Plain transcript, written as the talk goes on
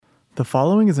The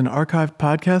following is an archived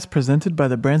podcast presented by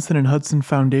the Branson and Hudson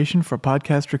Foundation for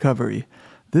Podcast Recovery.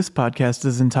 This podcast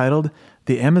is entitled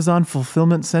The Amazon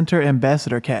Fulfillment Center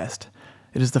Ambassador Cast.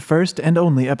 It is the first and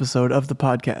only episode of the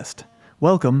podcast.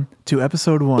 Welcome to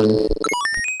episode 1.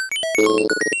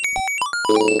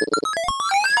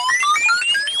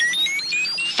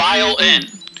 File in.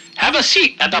 Have a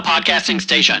seat at the podcasting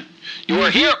station. You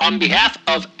are here on behalf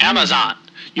of Amazon.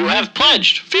 You have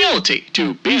pledged fealty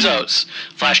to Bezos.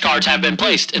 Flashcards have been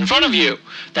placed in front of you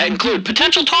that include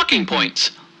potential talking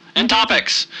points and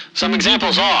topics. Some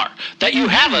examples are that you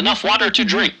have enough water to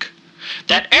drink,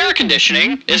 that air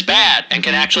conditioning is bad and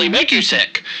can actually make you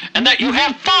sick, and that you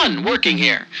have fun working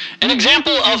here. An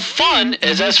example of fun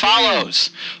is as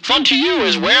follows. Fun to you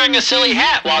is wearing a silly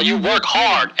hat while you work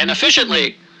hard and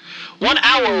efficiently. 1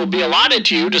 hour will be allotted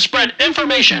to you to spread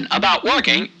information about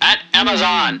working at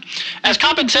Amazon as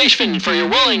compensation for your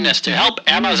willingness to help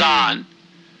Amazon.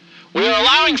 We are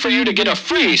allowing for you to get a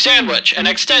free sandwich and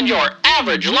extend your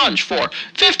average lunch for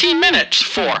 15 minutes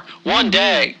for 1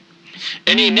 day.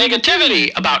 Any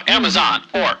negativity about Amazon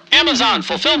or Amazon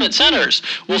fulfillment centers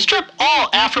will strip all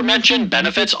aforementioned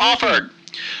benefits offered.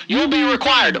 You will be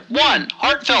required 1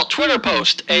 heartfelt Twitter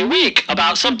post a week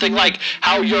about something like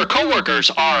how your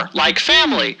coworkers are like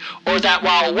family, or that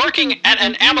while working at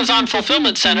an Amazon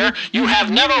fulfillment center, you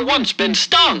have never once been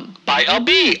stung by a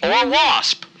bee or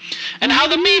wasp. And how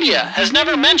the media has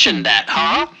never mentioned that,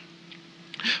 huh?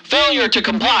 Failure to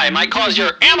comply might cause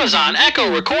your Amazon Echo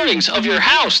recordings of your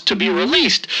house to be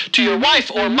released to your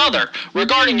wife or mother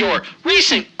regarding your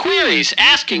recent queries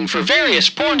asking for various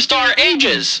porn star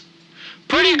ages.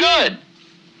 Pretty good.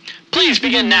 Please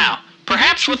begin now,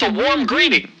 perhaps with a warm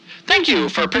greeting. Thank you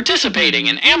for participating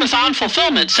in Amazon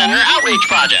Fulfillment Center Outreach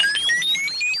Project.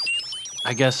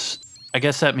 I guess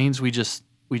that means we just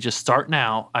start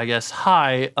now. I guess.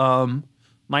 Hi,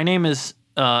 my name is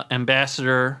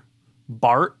Ambassador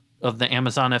Bart of the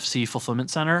Amazon FC Fulfillment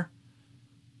Center.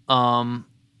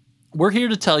 We're here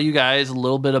to tell you guys a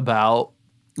little bit about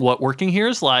what working here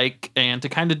is like and to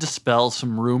kind of dispel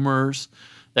some rumors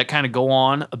that kind of go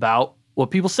on about what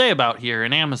people say about here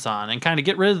in Amazon and kind of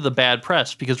get rid of the bad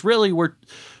press, because really we're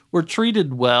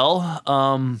treated well.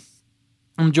 I'm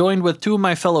joined with 2 of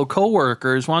my fellow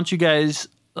coworkers. Why don't you guys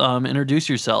introduce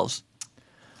yourselves?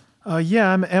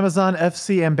 I'm Amazon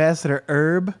FC Ambassador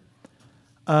Herb.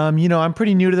 I'm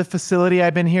pretty new to the facility.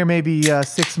 I've been here maybe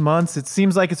 6 months. It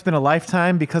seems like it's been a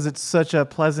lifetime because it's such a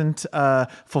pleasant,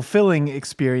 fulfilling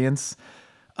experience.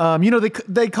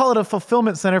 They call it a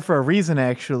fulfillment center for a reason,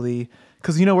 actually,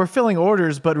 because, we're filling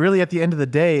orders, but really at the end of the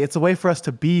day, it's a way for us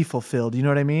to be fulfilled. You know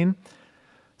what I mean?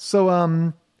 So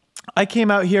I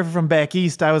came out here from back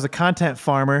east. I was a content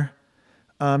farmer,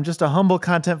 just a humble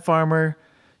content farmer,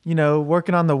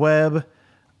 working on the web.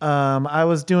 I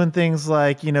was doing things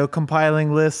like,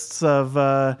 compiling lists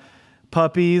of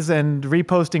puppies and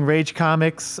reposting Rage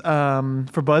comics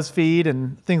for BuzzFeed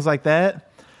and things like that.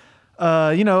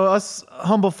 Us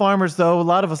humble farmers, though, a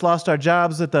lot of us lost our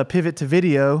jobs at the pivot to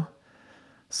video.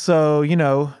 So,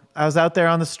 I was out there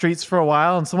on the streets for a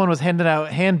while, and someone was handing out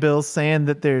handbills saying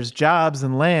that there's jobs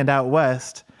and land out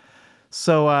west.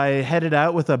 So I headed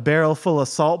out with a barrel full of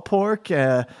salt pork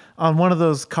on one of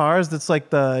those cars that's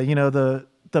like the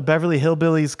Beverly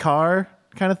Hillbillies car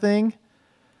kind of thing.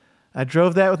 I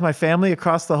drove that with my family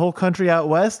across the whole country out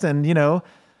west, and,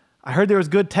 I heard there was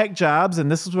good tech jobs,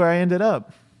 and this is where I ended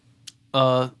up.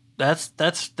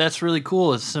 That's really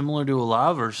cool. It's similar to a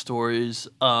lot of our stories.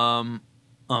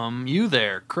 You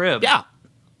there, Crib? Yeah.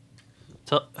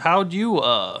 How'd you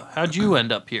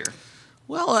end up here?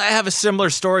 Well, I have a similar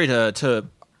story to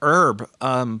Herb.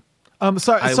 Sorry,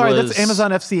 that's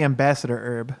Amazon FC Ambassador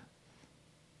Herb.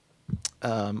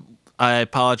 I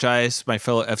apologize, my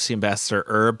fellow FC Ambassador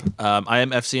Herb. I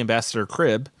am FC Ambassador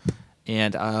Crib,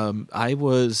 and I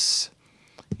was,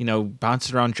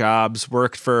 bouncing around jobs,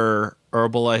 worked for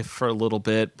Herbalife for a little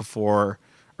bit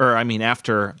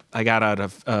after I got out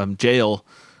of jail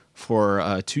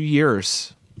for 2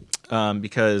 years,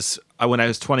 because when I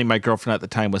was 20, my girlfriend at the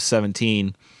time was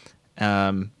 17,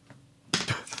 and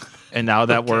now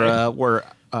that we're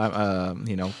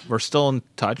still in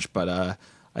touch, but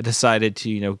I decided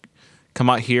to come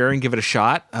out here and give it a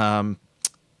shot.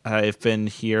 I've been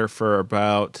here for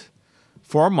about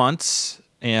 4 months,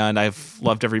 and I've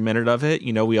loved every minute of it.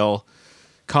 We all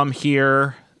come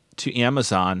here to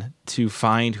Amazon to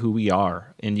find who we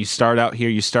are. And you start out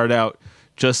here,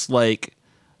 just like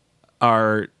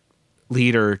our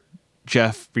leader,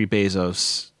 Jeffrey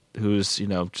Bezos, who's,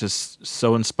 just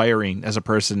so inspiring as a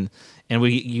person. And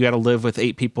you got to live with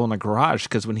 8 people in a garage,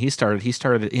 because when he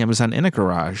started Amazon in a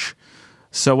garage.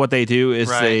 So what they do is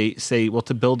Right. they say, well,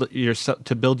 to build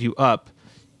you up,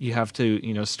 you have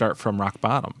to start from rock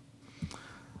bottom.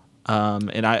 And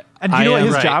And do you know what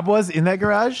his right. job was in that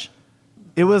garage?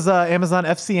 It was Amazon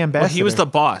FC ambassador. well, he was the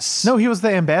boss. No, he was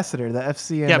the ambassador, the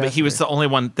FC ambassador. yeah, but he was the only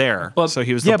one there, But- so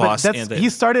he was the Yeah, but boss. that's, And he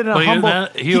started in a But he- humble.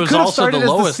 he was could have also started the as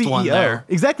lowest CEO. one there.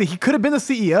 Exactly, he could have been the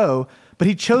CEO, but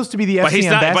he chose to be the but FC he's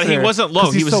not. ambassador. But he wasn't low.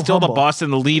 'cause He he's was so still the humble. boss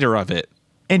and the leader of it.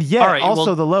 And yet, All right, also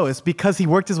well- the lowest because he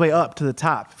worked his way up to the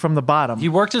top from the bottom. He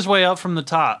worked his way up from the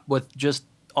top with just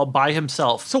all by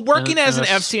himself. So working And- as an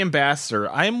and a- FC ambassador,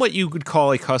 I am what you could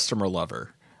call a customer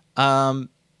lover,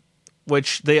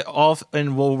 which they all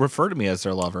and will refer to me as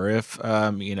their lover if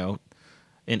in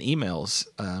emails,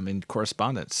 in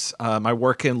correspondence. I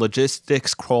work in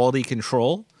logistics quality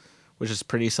control, which is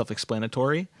pretty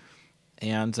self-explanatory,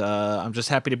 and I'm just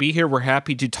happy to be here. We're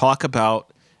happy to talk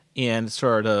about and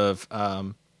sort of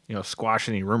squash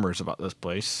any rumors about this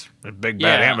place. The big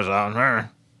bad Yeah. Amazon.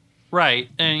 Right.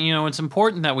 And, it's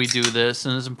important that we do this,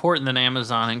 and it's important that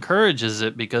Amazon encourages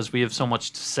it because we have so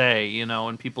much to say,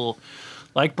 and people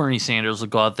like Bernie Sanders will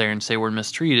go out there and say we're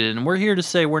mistreated. And we're here to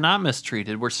say we're not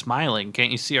mistreated. We're smiling.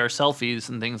 Can't you see our selfies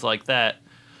and things like that?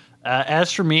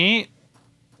 As for me,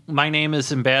 my name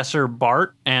is Ambassador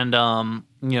Bart, and,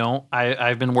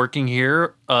 I've been working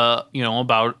here,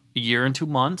 about a year and 2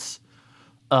 months.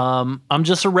 I'm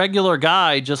just a regular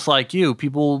guy, just like you.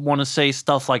 People want to say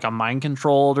stuff like I'm mind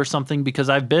controlled or something because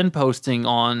I've been posting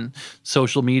on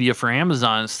social media for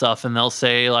Amazon and stuff, and they'll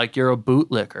say like you're a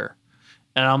bootlicker.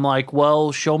 And I'm like,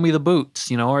 well, show me the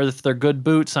boots, or if they're good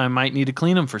boots, I might need to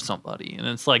clean them for somebody. And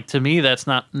it's like, to me, that's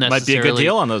not necessarily... Might be a good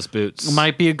deal on those boots.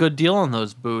 Might be a good deal on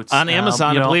those boots. On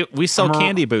Amazon, I believe we sell I'm a-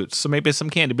 candy boots, so maybe some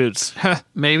candy boots.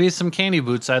 Maybe some candy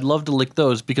boots. I'd love to lick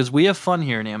those because we have fun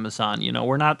here in Amazon.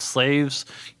 We're not slaves.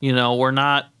 We're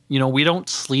not, we don't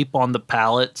sleep on the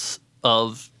pallets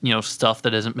of, stuff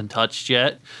that hasn't been touched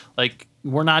yet. Like,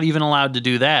 we're not even allowed to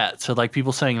do that. So, like,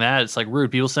 people saying that, it's like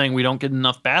rude. People saying we don't get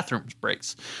enough bathrooms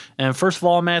breaks. And first of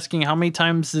all, I'm asking how many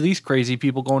times do these crazy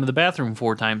people go into the bathroom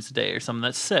 4 times a day or something?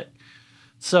 That's sick.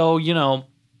 So,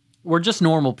 we're just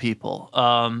normal people.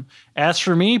 As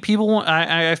for me,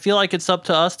 I feel like it's up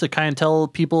to us to kind of tell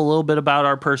people a little bit about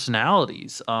our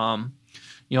personalities. I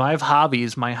have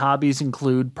hobbies. My hobbies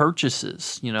include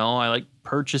purchases. I like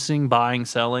purchasing, buying,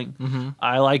 selling. Mm-hmm.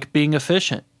 I like being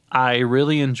efficient. I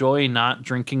really enjoy not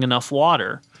drinking enough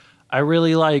water. I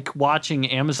really like watching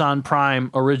Amazon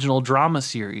Prime original drama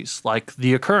series like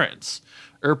The Occurrence,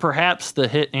 or perhaps the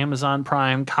hit Amazon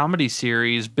Prime comedy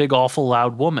series Big Awful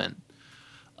Loud Woman.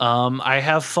 I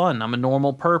have fun. I'm a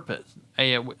normal person.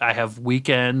 I have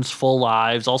weekends, full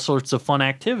lives, all sorts of fun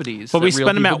activities. But that we real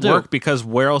spend them people at do. work because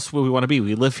where else would we want to be?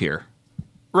 We live here.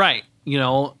 Right.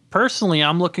 Personally,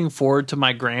 I'm looking forward to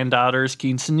my granddaughter's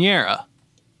quinceañera.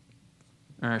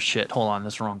 Shit, hold on,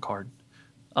 that's the wrong card.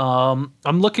 I'm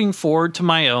looking forward to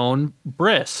my own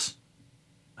bris.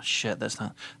 Shit,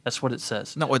 that's what it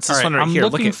says. No, it's All this right, one right I'm here.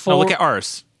 Look looking at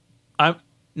ours.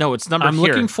 No, it's number I'm here.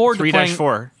 looking forward to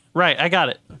 3-4. Right, I got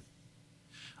it.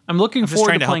 I'm looking just forward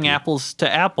trying to to help playing you. apples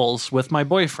to apples with my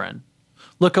boyfriend.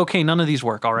 Look, okay, none of these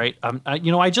work, all right?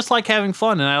 I just like having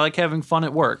fun, and I like having fun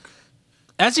at work.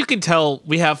 As you can tell,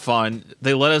 we have fun.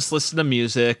 They let us listen to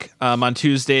music. On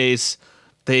Tuesdays,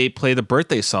 they play the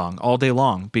birthday song all day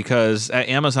long because at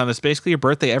Amazon, it's basically your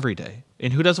birthday every day.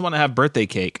 And who doesn't want to have birthday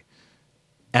cake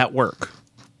at work?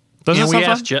 Doesn't And it we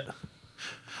sound asked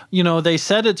fun? they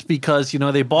said it's because,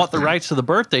 they bought the rights to the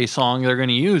birthday song. They're going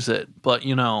to use it. But,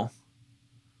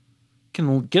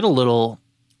 can get a little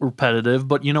repetitive.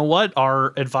 But you know what?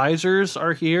 Our advisors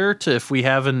are here to, if we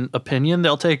have an opinion,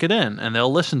 they'll take it in and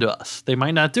they'll listen to us. They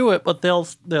might not do it, but they'll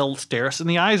stare us in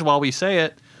the eyes while we say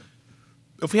it.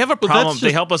 If we have a that's problem, they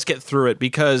just- help us get through it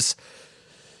because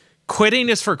quitting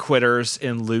is for quitters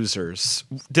and losers.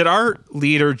 Did our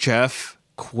leader, Jeff,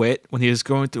 quit when he was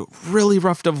going through a really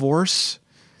rough divorce?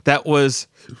 That was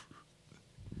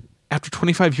after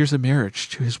 25 years of marriage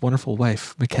to his wonderful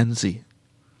wife, Mackenzie.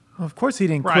 Well, of course he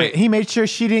didn't Right. quit. He made sure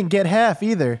she didn't get half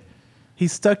either. He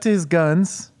stuck to his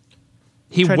guns.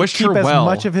 He Tried wished to keep her well,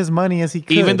 as much of his money as he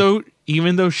could. even though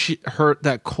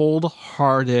that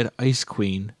cold-hearted ice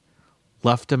queen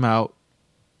left him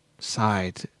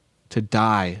outside to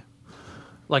die.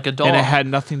 Like a dog. And it had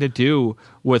nothing to do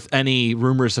with any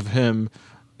rumors of him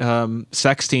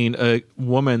sexting a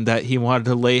woman that he wanted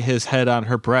to lay his head on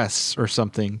her breasts or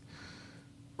something.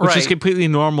 Which is Right. completely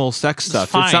normal sex stuff.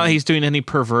 It's fine. not like he's doing any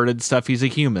perverted stuff. He's a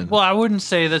human. Well, I wouldn't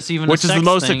say that's even Which a is sex the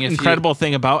most thing if you- incredible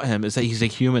thing about him is that he's a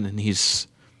human and he's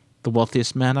the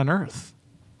wealthiest man on earth.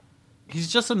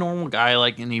 He's just a normal guy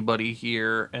like anybody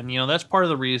here. And, that's part of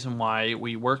the reason why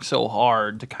we work so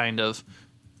hard to kind of,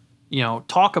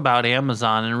 talk about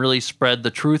Amazon and really spread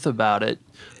the truth about it.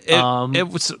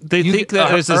 They think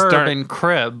that is this Herb and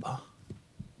Crib.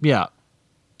 Yeah.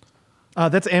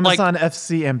 That's Amazon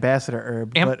FC ambassador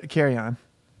Herb, but carry on.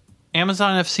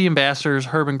 Amazon FC ambassadors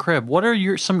Herb and Crib. What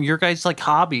are some of your guys' like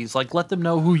hobbies? Like, let them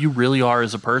know who you really are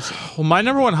as a person. Well, my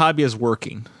number one hobby is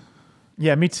working.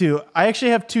 Yeah, me too. I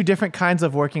actually have two different kinds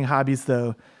of working hobbies,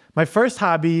 though. My first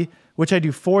hobby, which I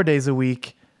do 4 days a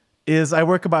week, is I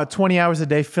work about 20 hours a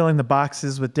day filling the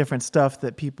boxes with different stuff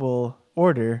that people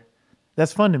order.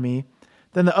 That's fun to me.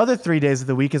 Then the other 3 days of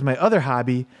the week is my other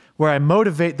hobby, where I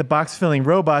motivate the box-filling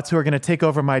robots who are going to take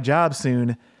over my job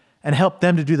soon and help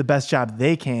them to do the best job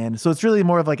they can. So it's really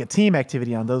more of like a team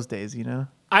activity on those days,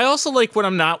 I also like when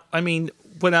I'm not,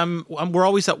 we're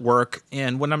always at work,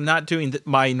 and when I'm not doing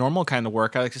my normal kind of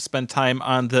work, I like to spend time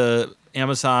on the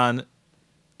Amazon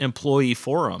employee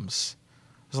forums.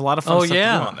 There's a lot of fun stuff to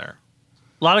do on there.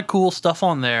 A lot of cool stuff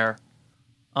on there.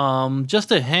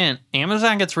 Just a hint,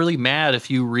 Amazon gets really mad if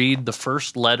you read the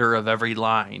first letter of every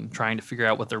line trying to figure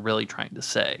out what they're really trying to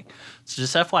say. So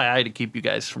just FYI to keep you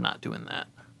guys from not doing that.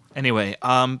 Anyway,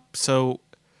 what's on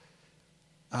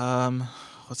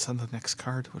the next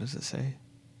card? What does it say?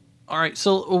 All right,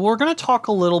 so we're going to talk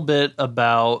a little bit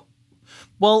about,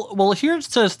 well, here it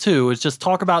says too, is just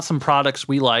talk about some products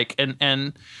we like.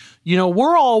 And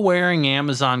we're all wearing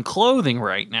Amazon clothing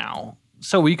right now.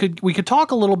 So we could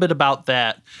talk a little bit about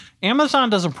that. Amazon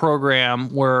does a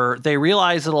program where they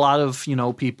realize that a lot of,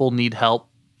 people need help.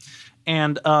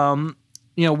 And,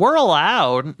 we're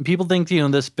allowed, people think,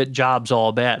 this bit job's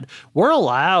all bad. We're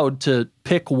allowed to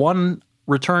pick one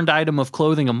returned item of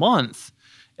clothing a month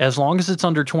as long as it's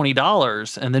under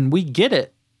 $20, and then we get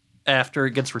it after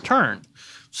it gets returned.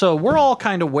 So we're all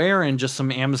kind of wearing just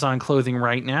some Amazon clothing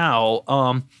right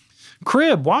now.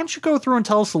 Crib, why don't you go through and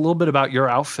tell us a little bit about your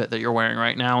outfit that you're wearing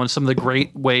right now and some of the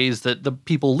great ways that the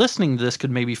people listening to this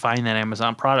could maybe find that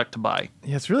Amazon product to buy.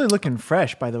 Yeah, it's really looking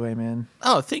fresh, by the way, man.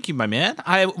 Oh, thank you, my man.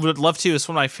 I would love to. It's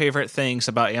one of my favorite things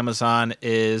about Amazon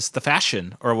is the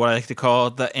fashion, or what I like to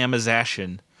call the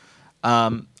Amazation.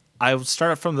 I would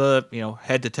start from the,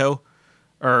 head to toe,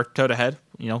 or toe to head,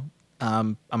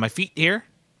 on my feet here.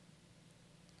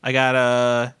 I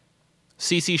got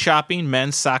CC shopping,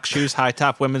 men's sock shoes, high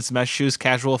top, women's mesh shoes,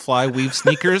 casual fly, weave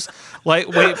sneakers,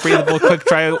 lightweight, breathable, quick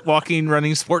dry walking,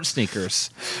 running sports sneakers.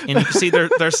 And you can see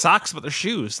they're socks, but they're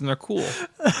shoes, and they're cool.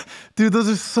 Dude, those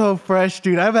are so fresh,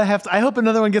 dude. I hope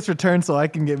another one gets returned so I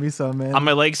can get me some, man. On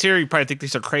my legs here, you probably think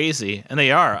these are crazy, and they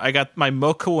are. I got my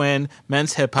Mocha Win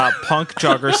men's hip hop punk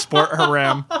jogger sport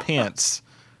haram pants.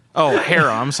 Oh,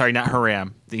 harem. I'm sorry, not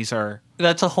haram. These are.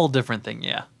 That's a whole different thing,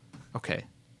 yeah. Okay.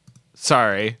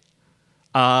 Sorry.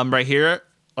 Right here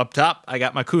up top, I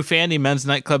got my Kufandi men's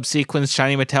nightclub sequins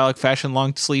shiny metallic fashion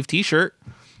long sleeve t-shirt.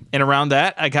 And around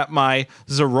that, I got my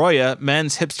Zoroya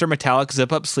men's hipster metallic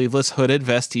zip-up sleeveless hooded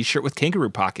vest t-shirt with kangaroo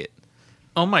pocket.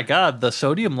 Oh my God, the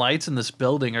sodium lights in this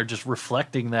building are just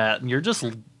reflecting that, and you're just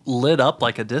lit up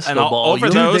like a disco ball.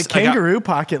 Dude, the kangaroo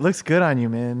pocket looks good on you,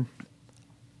 man.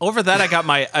 Over that, I got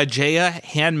my Ajaya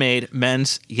handmade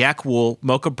men's yak wool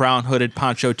mocha brown hooded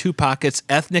poncho, 2 pockets,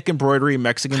 ethnic embroidery,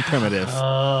 Mexican primitive.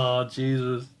 Oh,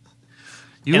 Jesus.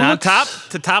 On top,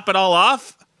 to top it all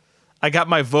off, I got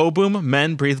my Voboom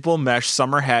men breathable mesh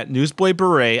summer hat, newsboy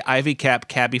beret, ivy cap,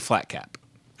 cabbie flat cap.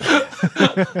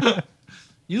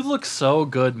 You look so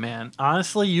good, man.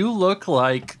 Honestly, you look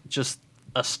like just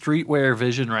a streetwear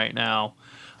vision right now.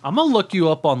 I'm going to look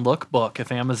you up on Lookbook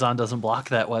if Amazon doesn't block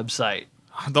that website.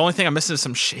 The only thing I'm missing is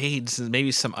some shades and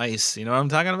maybe some ice. You know what I'm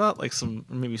talking about? Like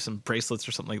maybe some bracelets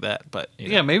or something like that. But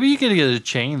yeah, maybe you could get a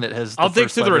chain that has. I'll dig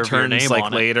through the returns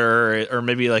like later, or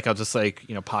maybe like I'll just like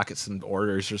pocket some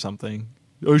orders or something.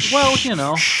 Well,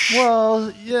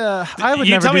 Well, yeah, I would.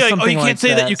 You never tell do me like, something you can't like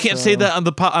say that. You can't so. say that on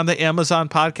the Amazon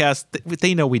podcast.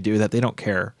 They know we do that. They don't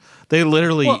care. They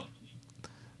literally.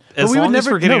 As long as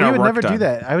we're getting our work done. We would never do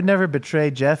that. I would never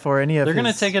betray Jeff or any of. They're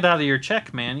gonna take it out of your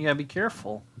check, man. You gotta be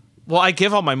careful. Well, I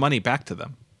give all my money back to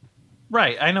them.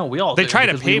 Right, I know. We all. They try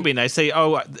to pay me, and I say,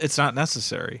 "Oh, it's not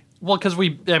necessary." Well, because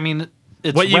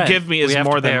it's what you rent. give me is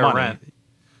more than money. Rent.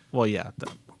 Well, yeah.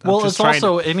 Well, it's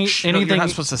also anything. You're not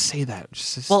supposed to say that.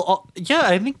 Well, yeah,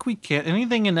 I think we can't.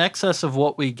 Anything in excess of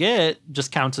what we get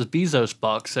just counts as Bezos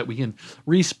bucks that we can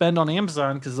re-spend on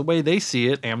Amazon, because the way they see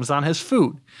it, Amazon has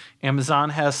food.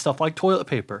 Amazon has stuff like toilet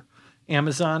paper.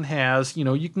 Amazon has,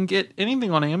 you can get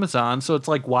anything on Amazon. So it's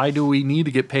like, why do we need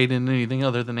to get paid in anything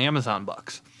other than Amazon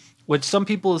bucks? Which some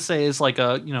people say is like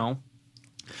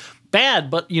bad,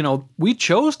 but we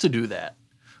chose to do that.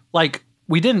 Like,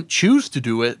 we didn't choose to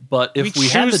do it, but if we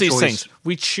had the these choice, things,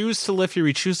 we choose to live here.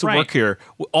 We choose to Right. work here.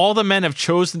 All the men have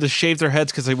chosen to shave their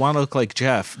heads because they want to look like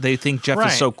Jeff. They think Jeff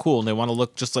Right. is so cool, and they want to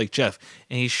look just like Jeff.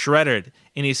 And he's shredded,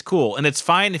 and he's cool. And it's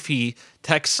fine if he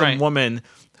texts some Right. woman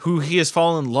who he has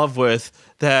fallen in love with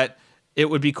that it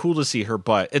would be cool to see her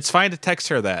butt. It's fine to text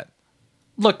her that.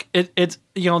 look, it's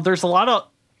there's a lot of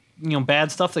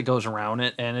bad stuff that goes around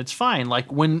it, and it's fine.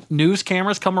 Like when news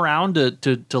cameras come around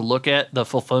to look at the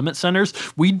fulfillment centers,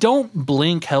 we don't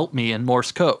blink help me in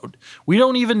Morse code. We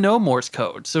don't even know Morse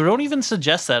code, so don't even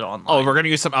suggest that online. Oh, we're going to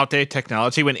use some outdated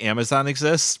technology when Amazon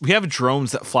exists. We have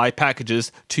drones that fly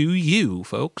packages to you,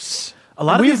 folks. A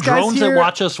lot of we these have guys drones here, that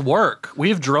watch us work. We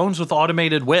have drones with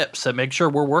automated whips that make sure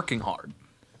we're working hard.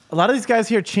 a lot of these guys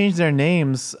here change their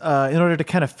names in order to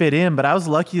kind of fit in. But I was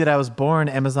lucky that I was born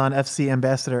Amazon FC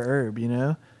Ambassador Herb.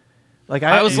 Like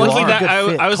I was you lucky are a that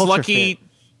good fit, I was culture lucky. fit.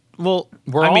 Well,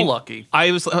 We're all lucky.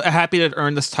 I was happy to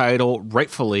earn this title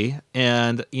rightfully,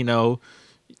 and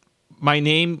my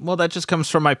name. Well, that just comes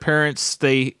from my parents.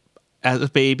 They, as a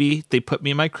baby, they put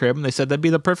me in my crib, and they said that'd be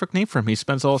the perfect name for him. He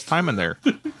spends all his time in there.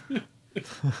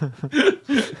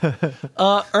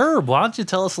 Herb, why don't you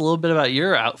tell us a little bit about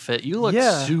your outfit? You look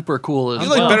Yeah. super cool as You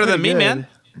well. look better than Pretty me, good. man.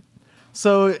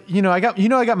 So I got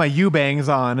my Eubangs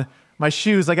on. My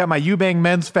shoes, I got my Eubang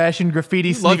men's fashion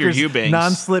graffiti Love your sneakers, Eubangs.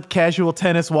 non-slip casual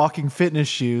tennis walking fitness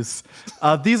shoes.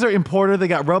 These are imported. They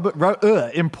got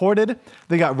imported.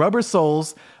 They got rubber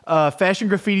soles. Fashion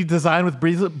graffiti design with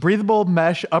breathable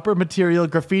mesh upper material.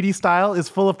 Graffiti style is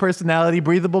full of personality.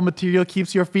 Breathable material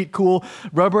keeps your feet cool.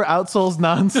 Rubber outsoles,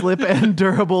 non-slip and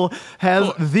durable.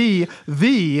 Has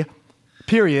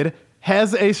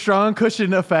has a strong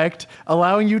cushion effect,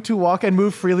 allowing you to walk and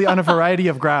move freely on a variety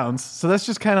of grounds. So that's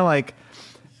just kind of like,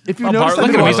 if you notice, Bart, I've look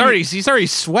been at him. walking He's already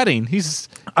sweating. I've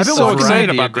been so walking excited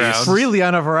variety about of grounds. this. freely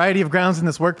on a variety of grounds in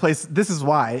this workplace. This is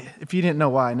why. If you didn't know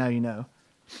why, now you know.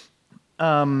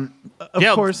 Of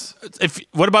course.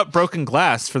 What about broken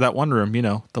glass for that one room?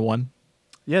 The one.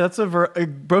 Yeah, that's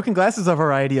broken glass is a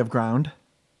variety of ground.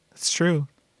 It's true.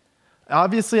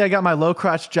 Obviously, I got my low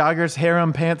crotch joggers,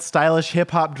 harem pants, stylish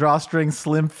hip hop drawstring,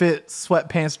 slim fit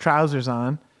sweatpants, trousers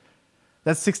on.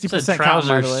 That's 60% Said count,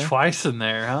 by the trousers way. twice in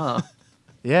there, huh?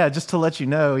 Yeah, just to let you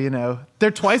know, they're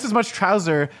twice as much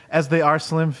trouser as they are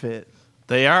slim fit.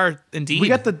 They are indeed. We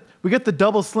got the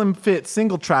double slim fit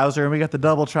single trouser, and we got the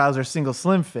double trouser single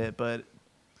slim fit. But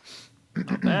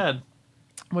Not bad.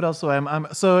 what else do I?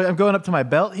 I'm going up to my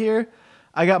belt here.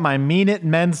 I got my Mean It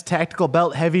men's tactical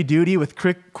belt, heavy duty with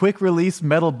quick release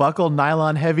metal buckle,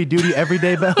 nylon heavy duty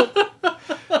everyday belt.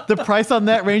 The price on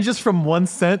that ranges from 1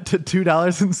 cent to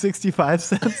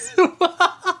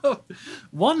 $2.65.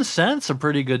 1 cent's a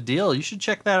pretty good deal. You should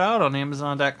check that out on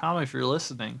Amazon.com if you're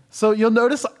listening. So you'll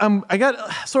notice I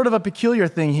got sort of a peculiar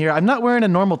thing here. I'm not wearing a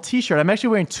normal T-shirt. I'm actually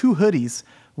wearing two hoodies.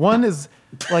 One is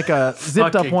like a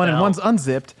zipped up Fucking one, and hell. one's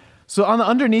unzipped. So on the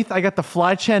underneath, I got the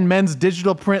Fly Chen men's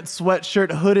digital print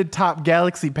sweatshirt, hooded top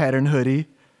galaxy pattern hoodie.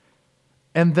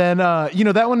 And then,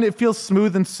 that one, it feels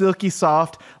smooth and silky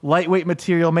soft, lightweight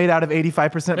material made out of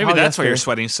 85% Maybe that's why polyester. you're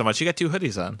sweating so much. You got two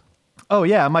hoodies on. Oh,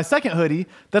 yeah. My second hoodie,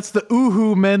 that's the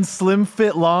Oohoo men's slim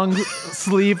fit, long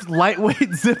sleeve,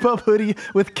 lightweight zip up hoodie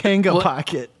with Kanga What?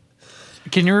 pocket.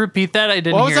 Can you repeat that? I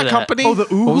didn't What was hear that that. company? Oh, the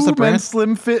What was the Oohoo brand? men's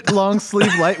slim fit, long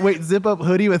sleeve, lightweight zip up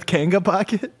hoodie with Kanga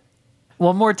pocket.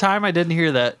 One more time. I didn't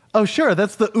hear that. Oh, sure.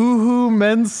 That's the Oohoo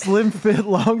men's slim fit,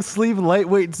 long sleeve,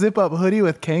 lightweight zip up hoodie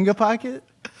with Kanga pocket.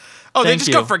 Oh, they Thank just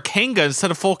you. go for Kanga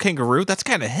instead of full kangaroo. That's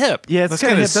kind of hip. Yeah, it's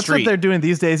kind of hip. That's what street. they're doing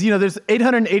these days. There's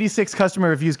 886 customer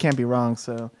reviews. Can't be wrong.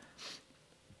 So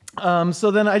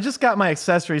then I just got my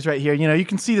accessories right here. You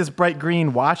can see this bright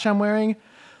green watch I'm wearing.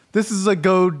 This is a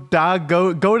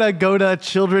Goda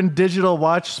children digital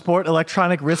watch sport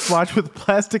electronic wristwatch with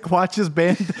plastic watches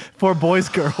band for boys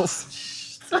girls.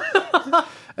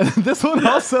 And this one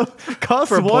also costs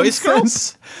For 1 boys, cent.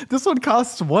 girls? This one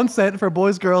costs 1 cent for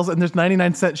boys girls, and there's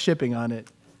 99-cent shipping on it.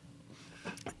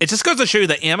 It just goes to show you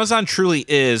that Amazon truly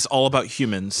is all about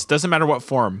humans. Doesn't matter what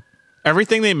form.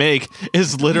 Everything they make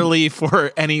is literally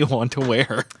for anyone to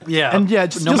wear. Yeah, And yeah,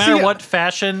 no you'll matter see- what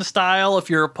fashion style, if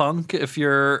you're a punk, if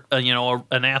you're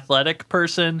an athletic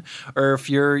person, or if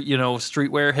you're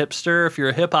streetwear hipster, if you're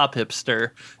a hip hop hipster,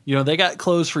 they got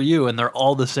clothes for you, and they're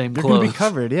all the same They're clothes. going to be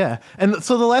covered, yeah. And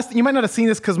so the last, you might not have seen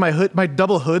this because my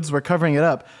double hoods were covering it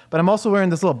up, but I'm also wearing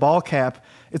this little ball cap.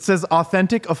 It says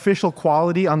authentic official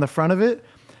quality on the front of it.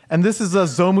 And this is a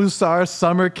Zomusar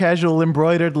summer casual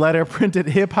embroidered letter printed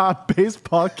hip hop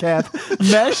baseball cap,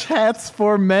 mesh hats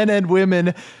for men and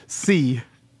women. See.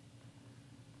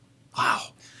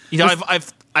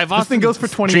 I've I've This thing often goes for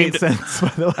 28 dreamed- cents, by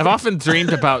the way. I've often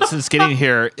dreamed about since getting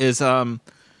here is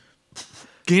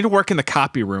getting to work in the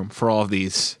copy room for all of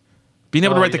these. Being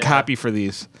able to write the yeah. copy for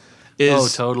these Oh,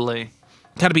 is totally.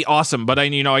 gotta be awesome. But I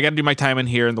got to do my time in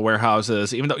here in the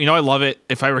warehouses. Even though I love it.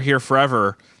 If I were here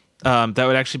forever, that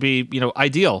would actually be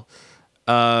ideal.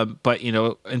 But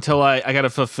until I got to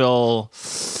fulfill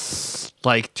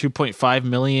like 2.5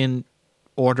 million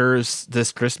orders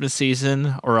this Christmas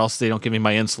season, or else they don't give me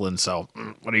my insulin. So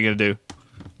what are you gonna do?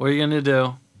 What are you going to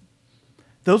do?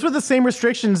 Those were the same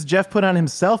restrictions Jeff put on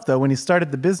himself, though, when he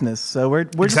started the business. So we're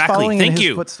just following in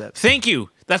his footsteps. Thank you.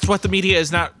 That's what the media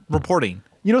is not reporting.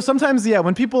 Sometimes,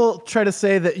 when people try to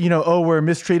say that, we're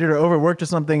mistreated or overworked or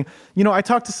something, I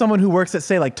talked to someone who works at,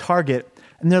 say, like Target,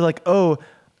 and they're like, oh,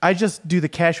 I just do the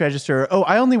cash register. Or, oh,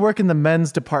 I only work in the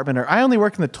men's department, or I only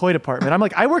work in the toy department. I'm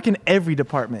like, I work in every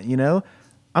department,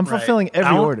 I'm fulfilling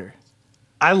every order.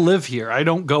 I live here. I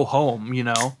don't go home, And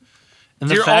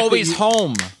the You're fact that always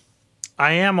home.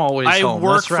 I am always I home.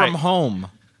 work That's right. from home,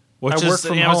 which I is work the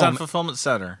from Amazon home. Fulfillment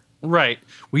Center. Right.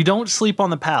 We don't sleep on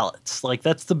the pallets. Like,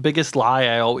 that's the biggest lie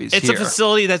I always It's hear. a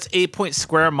facility that's 8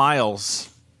 square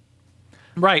miles.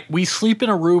 Right. We sleep in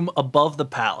a room above the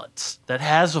pallets that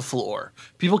has a floor.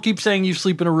 People keep saying you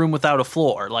sleep in a room without a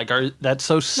floor. Like, that's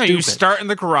so No, stupid. you start in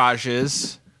the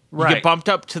garages. You Right. get bumped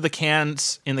up to the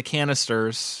cans in the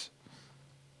canisters.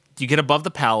 You get above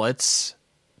the pallets.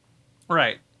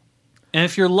 Right. And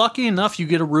if you're lucky enough, you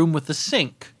get a room with a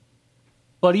sink.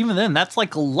 But even then, that's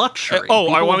like a luxury. I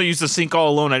People- want to use the sink all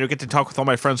alone. I don't get to talk with all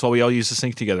my friends while we all use the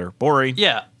sink together. Boring.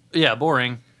 Yeah. Yeah,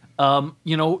 boring.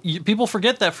 People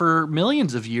forget that for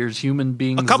millions of years, human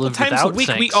beings A couple lived times a without week,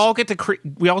 sinks. we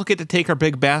all get to take our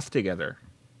big bath together.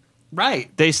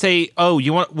 Right. They say, "Oh,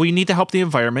 we need to help the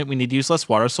environment. We need to use less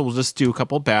water, so we'll just do a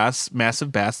couple baths,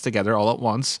 massive baths together all at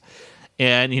once."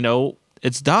 And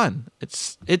it's done.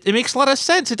 It makes a lot of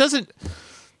sense. It doesn't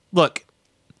look.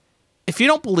 If you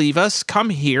don't believe us, come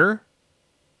here.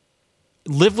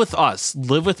 Live with us.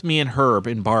 Live with me and Herb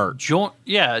and Bart. Join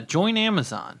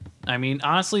Amazon. I mean,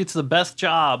 honestly, it's the best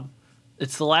job.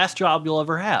 It's the last job you'll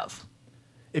ever have.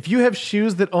 If you have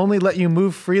shoes that only let you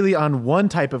move freely on one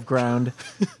type of ground,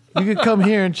 you could come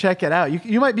here and check it out.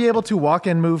 You might be able to walk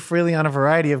and move freely on a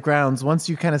variety of grounds once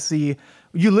you kind of see.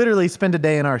 You literally spend a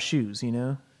day in our shoes,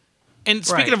 And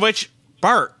speaking Right. of which,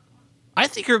 Bart, I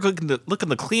think you're looking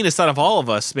the cleanest out of all of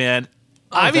us, man.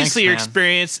 Obviously, thanks, your man.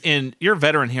 experience you're a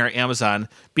veteran here at Amazon,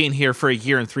 being here for a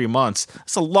year and 3 months.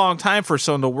 It's a long time for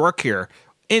someone to work here.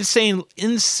 Insane.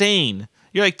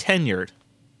 You're like tenured.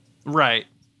 Right.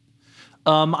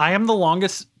 I am the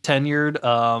longest tenured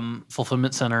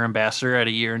fulfillment center ambassador at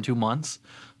a year and 2 months.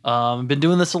 I've been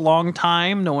doing this a long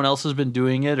time. No one else has been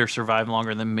doing it or survived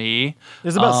longer than me.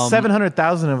 There's about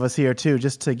 700,000 of us here too,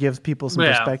 just to give people some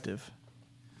Yeah. perspective.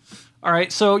 All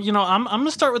right, so I'm gonna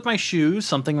start with my shoes,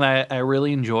 something that I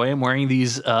really enjoy. I'm wearing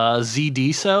these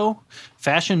ZDSO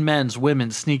fashion men's,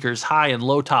 women's sneakers, high and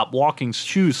low top walking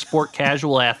shoes, sport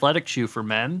casual athletic shoe for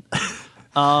men.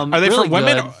 Are they really for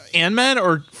women good. and men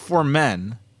or for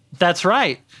men? That's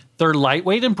right. They're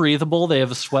lightweight and breathable. They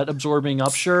have a sweat absorbing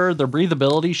upsher. Their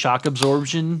breathability, shock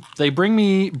absorption. They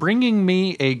bringing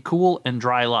me a cool and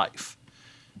dry life.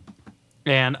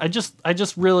 And I just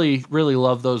really, really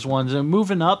love those ones. And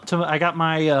moving up to, I got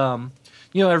my,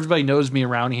 everybody knows me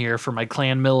around here for my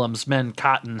Clan Millam's men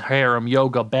cotton harem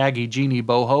yoga baggy genie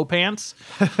boho pants,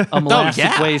 elastic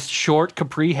yeah. waist short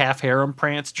capri half harem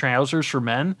pants trousers for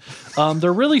men.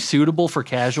 They're really suitable for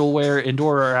casual wear,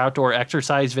 indoor or outdoor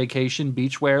exercise, vacation,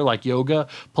 beach wear like yoga,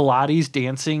 Pilates,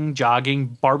 dancing, jogging,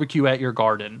 barbecue at your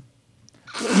garden.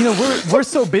 We're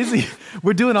so busy.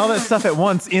 We're doing all that stuff at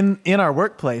once in our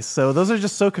workplace. So those are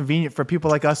just so convenient for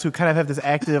people like us who kind of have this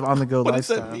active on the go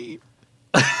lifestyle.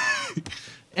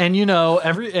 And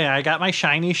I got my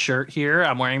shiny shirt here.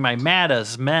 I'm wearing my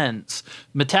Matas men's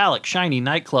metallic shiny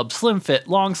nightclub slim fit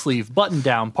long sleeve button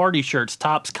down party shirts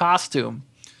tops costume.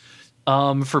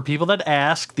 For people that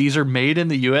ask, these are made in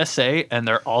the USA and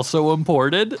they're also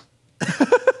imported.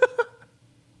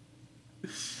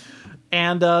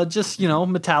 And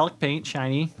metallic paint,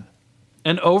 shiny.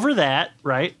 And over that,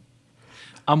 right,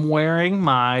 I'm wearing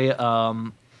my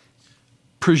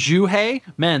Prejuhe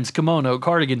men's kimono,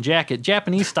 cardigan, jacket,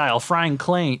 Japanese style flying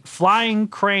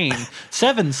crane,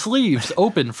 7 sleeves,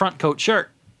 open front coat shirt.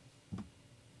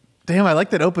 Damn, I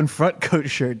like that open front coat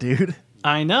shirt, dude.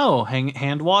 I know.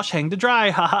 Hand wash, hang to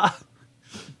dry, haha.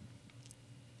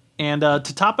 And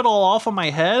to top it all off on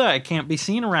my head, I can't be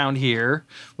seen around here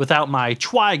without my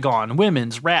Twigon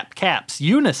women's wrap caps,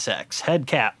 unisex head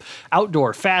cap,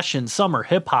 outdoor fashion, summer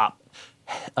hip hop,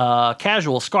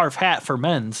 casual scarf hat for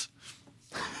men's.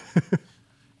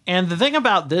 And the thing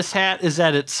about this hat is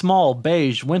that it's small,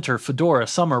 beige, winter, fedora,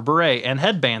 summer, beret, and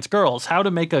headbands. Girls, how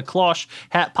to make a cloche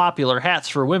hat popular. Hats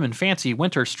for women, fancy,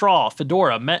 winter, straw,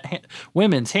 fedora,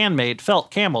 women's, handmade,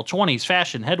 felt, camel, 20s,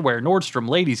 fashion, headwear, Nordstrom,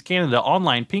 ladies, Canada,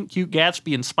 online, pink, cute,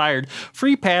 Gatsby inspired,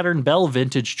 free pattern, Bell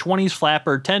vintage, 20s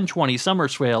flapper, 1020 summer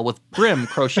swale with brim,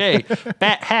 crochet,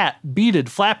 bat hat, beaded,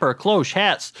 flapper, cloche,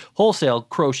 hats, wholesale,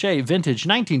 crochet, vintage,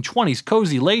 1920s,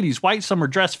 cozy, ladies, white summer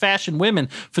dress, fashion, women,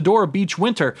 fedora, beach,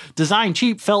 winter, design,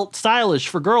 cheap, felt, stylish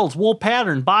for girls, wool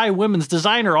pattern, buy, women's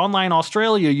designer, online,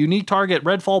 Australia, unique Target,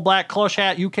 red fall black, cloche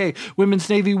hat, UK, women's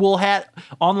navy wool hat,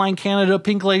 online, Canada,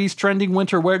 pink ladies, trending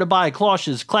winter, where to buy,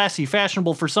 cloches, classy,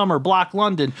 fashionable for summer, block,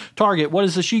 London, Target, what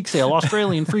is the chic sale,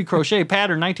 Australian, free crochet,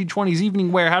 pattern, 1920s,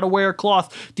 evening wear, how to wear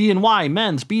cloth, D&Y,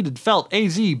 men's, beaded, felt,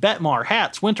 AZ, Betmar,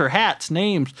 hats, winter hats,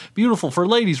 names, beautiful for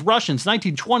ladies, Russians,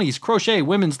 1920s, crochet,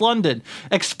 women's, London,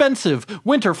 expensive,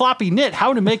 winter, floppy knit,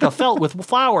 how to make a felt with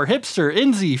flower, hipster,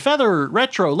 Inzi, feather,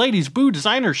 retro, ladies, boo,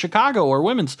 designer, Chicago, or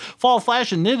women's, fall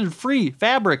fashion, knitted, free,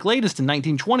 fabric, latest in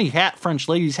 1920, hat, French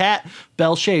ladies hat,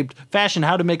 bell-shaped, fashion,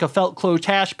 how to make a felt cloche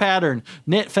hash pattern,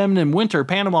 knit, feminine, winter,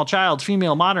 Panama child,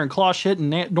 female, modern, cloche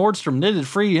hidden, Nordstrom, knitted,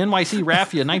 free, NYC,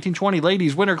 raffia, 1920,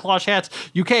 ladies, winter, cloche hats,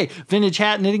 UK, vintage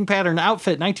hat, knitting pattern,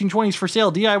 outfit, 1920s for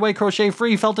sale, DIY, crochet,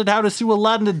 free, felted, how to sew a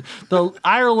London, the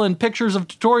Ireland, pictures of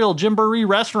tutorial, Gymboree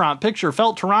restaurant, picture,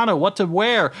 felt, Toronto, what to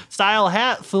wear, style,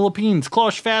 hat, Philippines,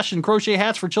 cloche, fashion, crochet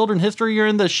hats for children, history, you're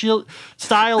in the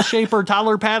style, shaper,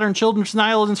 toddler pattern, children's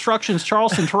style instructions,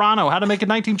 Charleston, Toronto, how to make a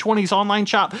 1920s online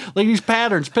shop, ladies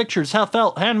patterns, pictures,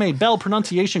 felt, handmade, bell,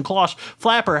 pronunciation, cloche,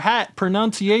 flapper, hat,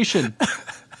 pronunciation.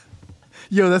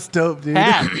 Yo, that's dope, dude.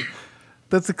 Hat.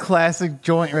 That's a classic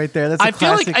joint right there. That's a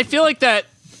classic. I feel like that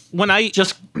when I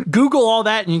Just Google all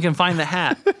that and you can find the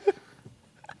hat.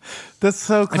 That's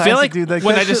so classic, I feel like dude. when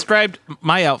that I shit- described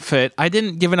my outfit, I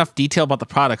didn't give enough detail about the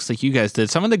products like you guys did.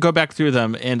 So I'm going to go back through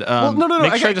them and no,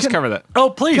 make sure I can- just cover that.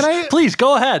 Oh, please, Can I- please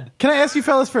go ahead. Can I ask you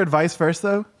fellas for advice first,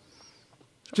 though?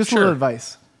 Just a little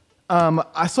advice.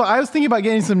 So I was thinking about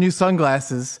getting some new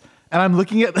sunglasses, and I'm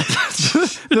looking at the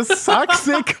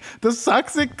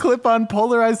Soxic clip-on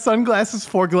polarized sunglasses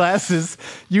for glasses,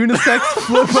 unisex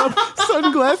flip-up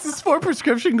sunglasses for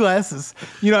prescription glasses.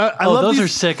 You know, I love those these. are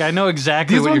sick. I know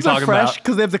exactly These what you're ones are talking fresh about.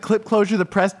 because they have the clip closure, the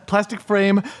plastic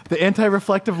frame, the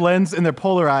anti-reflective lens, and they're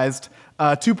polarized.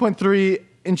 2.3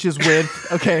 inches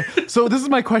width. Okay, so this is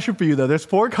my question for you, though. There's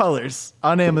 4 colors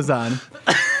on Amazon.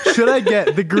 Should I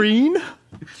get the green?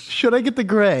 Should I get the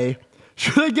gray?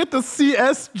 Should I get the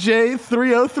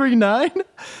CSJ3039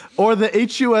 or the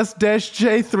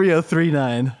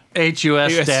HUS-J3039?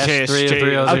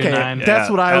 HUS-30309. Okay, Yeah, that's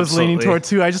what I was leaning absolutely. toward,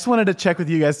 too. I just wanted to check with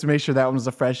you guys to make sure that one was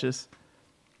the freshest.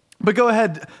 But go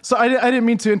ahead. So I didn't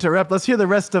mean to interrupt. Let's hear the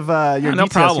rest of your No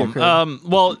details here, problem.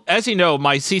 Craig. Well, as you know,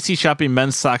 my CC Shopping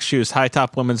men's sock shoes, high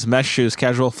top women's mesh shoes,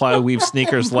 casual fly weave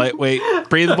sneakers, lightweight,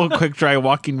 breathable, quick dry,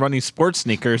 walking, running sports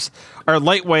sneakers are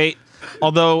lightweight.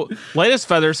 Although light as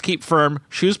feathers, keep firm.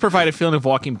 Shoes provide a feeling of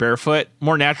walking barefoot,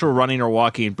 more natural running or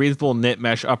walking. Breathable knit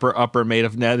mesh upper made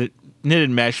of knitted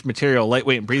mesh material,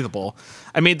 lightweight and breathable.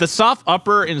 I mean, the soft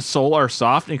upper and sole are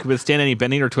soft and can withstand any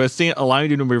bending or twisting,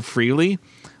 allowing you to move freely.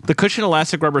 The cushion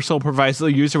elastic rubber sole provides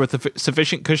the user with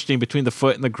sufficient cushioning between the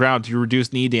foot and the ground to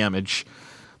reduce knee damage.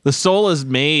 The sole is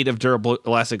made of durable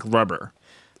elastic rubber,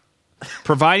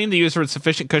 providing the user with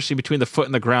sufficient cushioning between the foot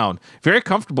and the ground. Very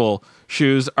comfortable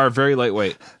shoes are very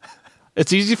lightweight.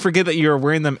 It's easy to forget that you are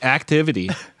wearing them activity.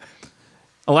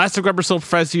 Elastic rubber sole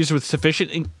provides the user with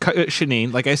sufficient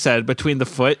cushioning, like I said, between the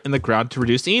foot and the ground to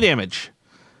reduce knee damage.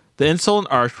 The insole and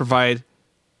arch provide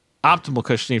optimal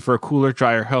cushioning for a cooler,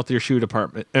 drier, healthier shoe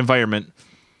environment.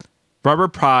 Rubber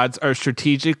pods are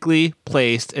strategically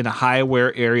placed in high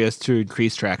wear areas to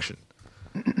increase traction.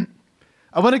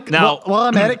 I want to Now- while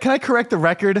I'm at it, can I correct the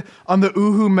record on the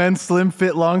Oohoo men's slim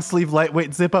fit long sleeve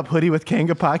lightweight zip up hoodie with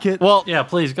Kanga pocket? Well, Yeah,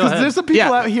 please go because ahead. there's some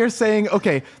people Yeah. out here saying,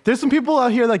 okay, there's some people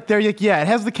out here like they're like, yeah, it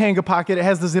has the Kanga pocket, it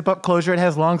has the zip up closure, it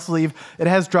has long sleeve, it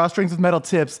has drawstrings with metal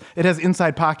tips, it has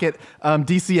inside pocket,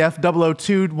 DCF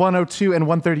 002, 102, and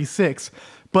 136.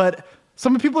 But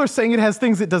some people are saying it has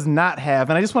things it does not have,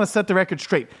 and I just want to set the record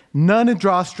straight. None in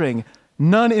drawstring,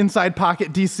 none inside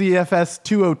pocket DCFS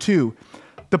 202.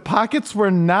 The pockets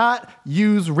were not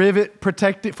use rivet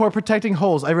for protecting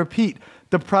holes. I repeat,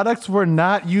 the products were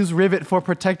not use rivet for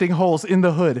protecting holes in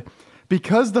the hood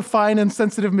because the fine and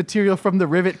sensitive material from the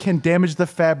rivet can damage the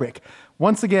fabric.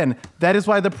 Once again, that is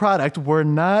why the product were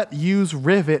not use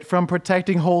rivet from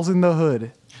protecting holes in the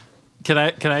hood. Can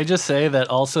I just say that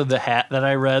also the hat that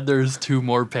I read, there's 2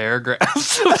 more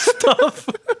paragraphs of stuff.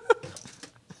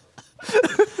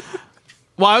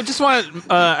 Well, I just want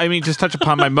to, just touch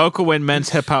upon my Mocha Win men's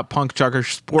hip hop punk jogger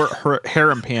sport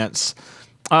harem pants.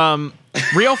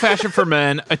 Real fashion for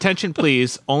men. Attention,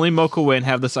 please. Only Mocha Win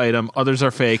have this item. Others are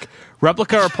fake.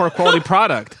 Replica or poor quality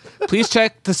product. Please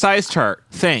check the size chart.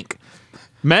 Think.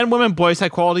 Men, women, boys, high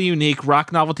quality, unique,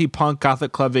 rock novelty, punk,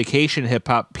 gothic club, vacation, hip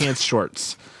hop, pants,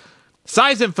 shorts.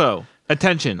 Size info.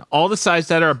 Attention. All the size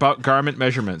data are about garment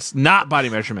measurements, not body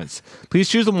measurements. Please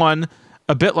choose the one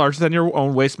a bit larger than your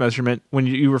own waist measurement when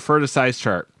you refer to size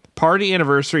chart. Party,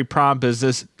 anniversary, prom,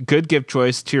 business, good gift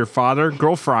choice to your father,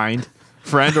 girlfriend,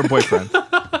 friend, or boyfriend.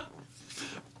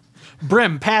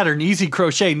 Brim, pattern, easy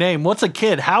crochet name. What's a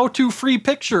kid? How to free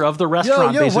picture of the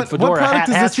restaurant. Basic fedora. What product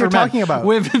is this you're talking about?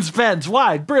 Women's men's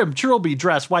wide brim, trilby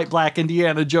dress, white, black,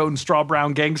 Indiana Jones, straw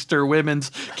brown gangster. Women's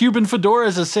Cuban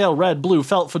fedoras a sale, red, blue,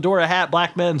 felt fedora hat,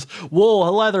 black men's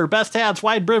wool, leather, best hats,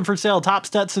 wide brim for sale, top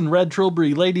Stetson, red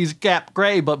trilby, ladies Gap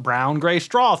gray, but brown gray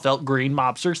straw, felt green,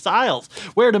 mobster styles.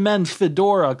 Wear to men's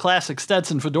fedora, classic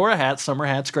Stetson fedora hats, summer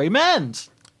hats, gray men's.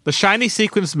 The shiny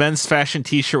sequins men's fashion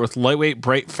T-shirt with lightweight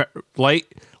bright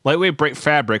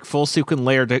fabric, full sequin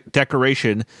layer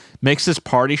decoration makes this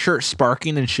party shirt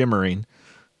sparking and shimmering.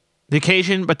 The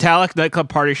occasion: metallic nightclub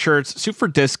party shirts, suit for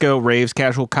disco, raves,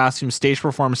 casual costumes, stage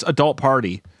performance, adult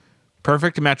party.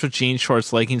 Perfect to match with jeans,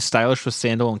 shorts, leggings, stylish with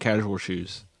sandal and casual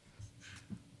shoes.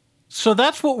 So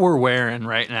that's what we're wearing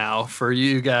right now for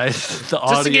you guys, the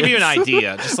audience. Just to give you an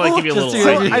idea. Just to give you a little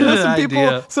idea. I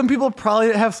know some people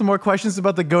probably have some more questions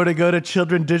about the Go to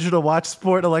Children digital watch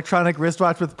sport electronic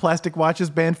wristwatch with plastic watches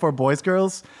banned for boys,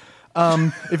 girls.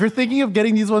 If you're thinking of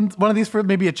getting one of these for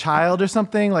maybe a child or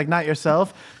something, like not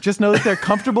yourself, just know that they're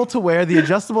comfortable to wear. The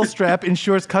adjustable strap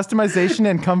ensures customization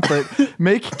and comfort.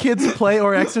 Make kids play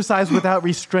or exercise without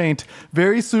restraint.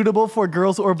 Very suitable for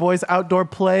girls or boys' outdoor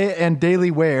play and daily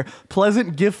wear.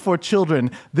 Pleasant gift for children.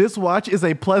 This watch is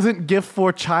a pleasant gift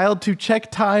for child to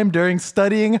check time during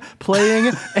studying,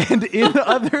 playing, and in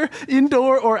other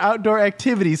indoor or outdoor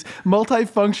activities.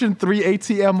 Multifunction 3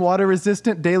 ATM water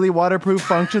resistant daily waterproof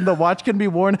function. The watch can be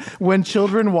worn when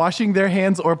children washing their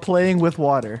hands or playing with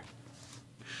water.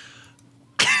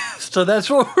 So that's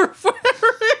what we're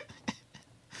wearing.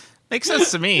 Makes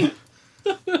sense to me.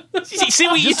 See,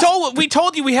 we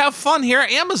told you we have fun here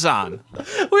at Amazon.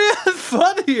 We have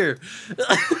fun here.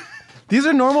 These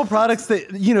are normal products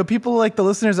that, people like the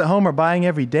listeners at home are buying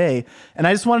every day. And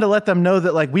I just wanted to let them know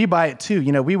that, like, we buy it too.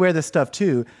 We wear this stuff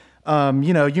too.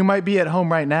 You might be at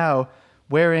home right now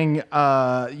wearing,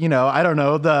 I don't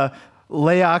know, the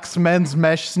Laox men's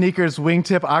mesh sneakers,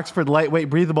 wingtip Oxford lightweight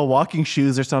breathable walking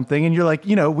shoes or something. And you're like,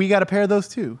 we got a pair of those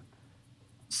too.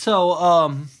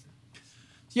 So,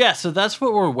 so that's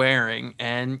what we're wearing.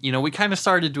 And, we kind of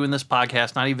started doing this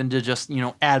podcast, not even to just,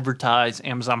 advertise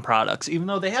Amazon products, even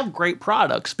though they have great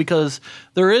products, because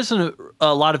there is a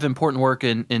lot of important work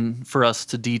in for us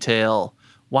to detail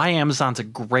why Amazon's a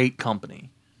great company.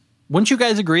 Wouldn't you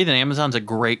guys agree that Amazon's a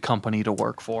great company to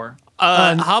work for?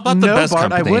 How about the best Bart,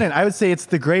 company? I wouldn't. I would say it's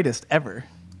the greatest ever.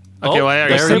 Okay,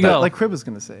 there you go. Like Crib was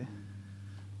going to say.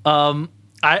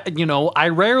 I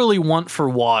rarely want for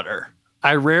water.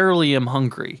 I rarely am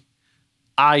hungry.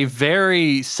 I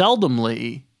very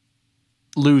seldomly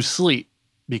lose sleep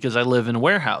because I live in a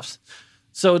warehouse.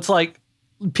 So it's like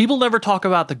people never talk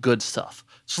about the good stuff.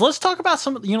 So let's talk about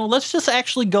let's just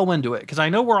actually go into it, because I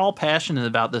know we're all passionate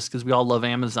about this because we all love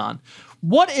Amazon.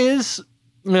 What is,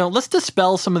 let's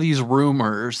dispel some of these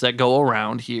rumors that go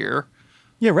around here.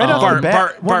 Yeah, right off the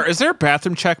bat. Bart, is there a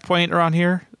bathroom checkpoint around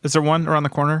here? Is there one around the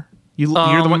corner? You're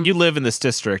the one. You live in this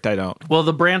district. I don't. Well,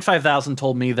 the Brand 5000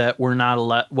 told me that we're not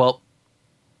allowed. Well,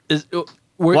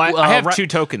 I have 2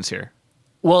 tokens here.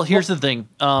 Well, here's the thing.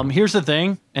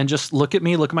 And just look at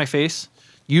me. Look at my face.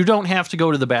 You don't have to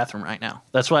go to the bathroom right now.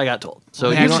 That's what I got told. So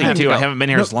you don't have to go. I haven't been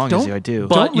here as long as you. I do.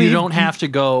 But you don't have to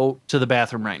go to the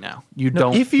bathroom right now. You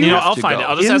don't. If you I'll find it.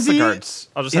 I'll just ask the guards.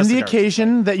 In the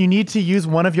occasion that you need to use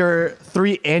one of your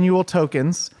 3 annual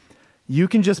tokens, you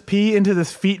can just pee into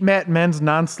this Feet Mat men's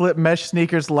non-slip mesh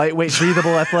sneakers, lightweight,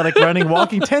 breathable, athletic running,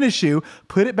 walking tennis shoe.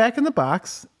 Put it back in the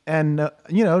box, and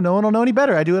no one will know any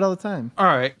better. I do it all the time. All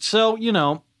right. So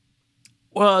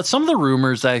well, some of the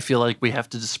rumors that I feel like we have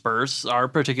to disperse are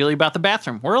particularly about the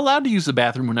bathroom. We're allowed to use the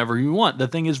bathroom whenever we want. The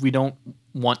thing is, we don't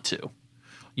want to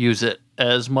use it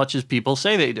as much as people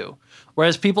say they do.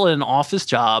 Whereas people in an office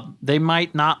job, they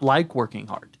might not like working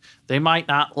hard. They might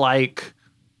not like,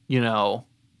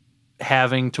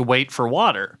 having to wait for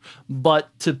water. But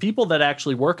to people that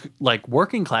actually work, like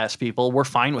working class people, we're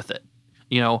fine with it.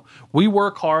 We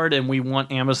work hard and we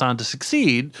want Amazon to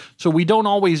succeed, so we don't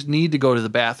always need to go to the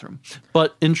bathroom.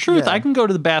 But in truth, I can go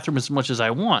to the bathroom as much as I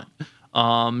want.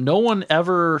 No one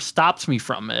ever stops me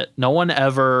from it. No one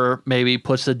ever maybe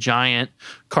puts a giant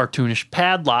cartoonish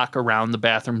padlock around the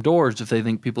bathroom doors if they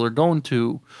think people are going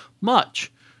too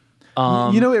much.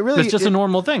 It's just a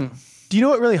normal thing. Do you know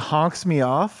what really honks me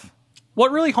off?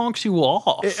 What really honks you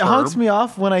off? It honks me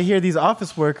off when I hear these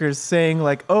office workers saying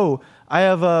like, "Oh, I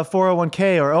have a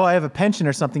 401k," or "Oh, I have a pension,"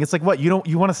 or something. It's like, what? You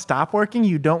want to stop working?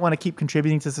 You don't want to keep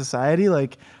contributing to society?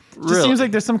 Like, it just seems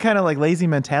like there's some kind of like lazy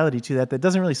mentality to that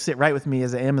doesn't really sit right with me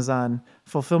as an Amazon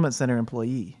fulfillment center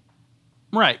employee.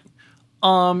 Right.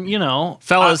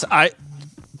 Fellas,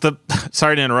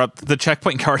 sorry to interrupt. The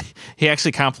checkpoint guard, he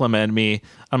actually complimented me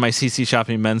on my CC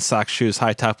Shopping men's sock shoes,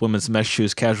 high top women's mesh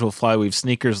shoes, casual flyweave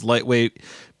sneakers, lightweight,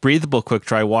 breathable, quick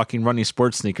dry, walking, running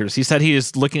sports sneakers. He said he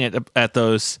is looking at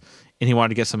those and he wanted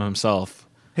to get some himself.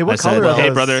 Hey, what color are those? Hey,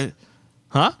 brother.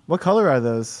 Huh? What color are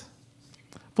those?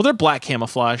 Well, they're black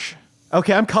camouflage.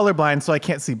 Okay, I'm colorblind, so I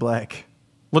can't see black.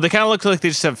 Well, they kind of look like they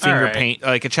just have finger right. paint,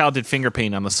 like a child did finger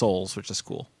paint on the soles, which is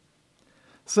cool.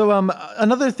 So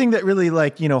another thing that really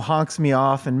honks me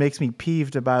off and makes me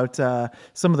peeved about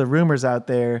some of the rumors out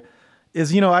there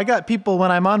is, I got people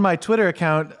when I'm on my Twitter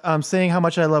account saying how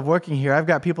much I love working here. I've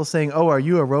got people saying, "Oh, are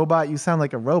you a robot? You sound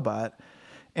like a robot."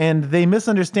 And they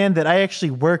misunderstand that I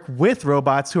actually work with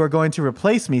robots who are going to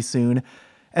replace me soon.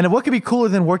 And what could be cooler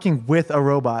than working with a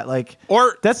robot?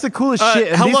 That's the coolest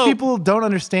shit. And these people don't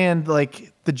understand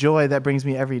the joy that brings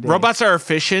me every day. Robots are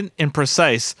efficient and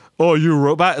precise. Oh, you a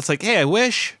robot? It's like, hey, I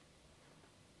wish.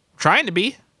 Trying to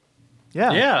be.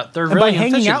 Yeah. Yeah, they're and really by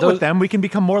hanging efficient. out with them, we can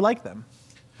become more like them.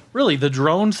 Really, the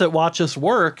drones that watch us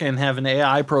work and have an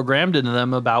AI programmed into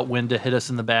them about when to hit us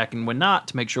in the back and when not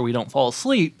to make sure we don't fall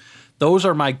asleep, those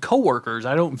are my coworkers.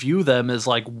 I don't view them as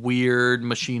like weird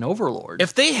machine overlords.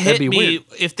 If they hit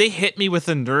me with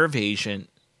a nerve agent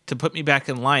to put me back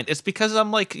in line, it's because I'm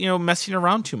messing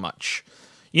around too much.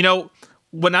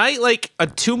 When I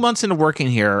 2 months into working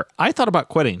here, I thought about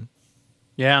quitting.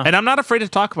 Yeah. And I'm not afraid to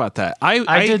talk about that.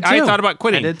 I did too. I thought about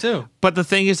quitting. I did too. But the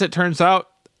thing is, it turns out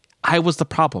I was the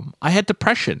problem. I had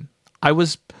depression. I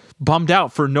was bummed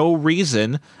out for no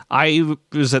reason. I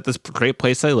was at this great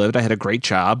place I lived. I had a great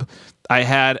job. I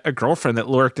had a girlfriend that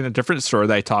worked in a different store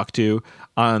that I talked to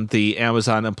on the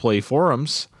Amazon employee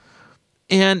forums.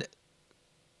 And,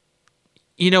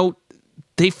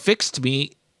 they fixed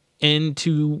me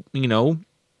into,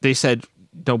 they said,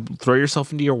 don't throw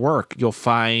yourself into your work. You'll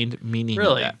find meaning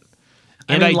in that.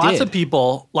 And lots of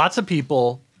people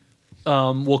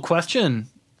will question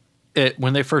it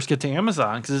when they first get to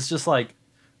Amazon because it's just like,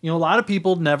 a lot of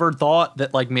people never thought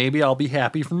that maybe I'll be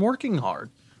happy from working hard.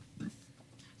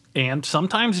 And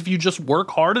sometimes if you just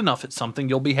work hard enough at something,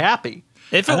 you'll be happy.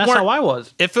 That's how I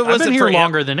was. If it wasn't I've been here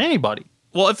longer than anybody.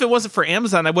 Well, if it wasn't for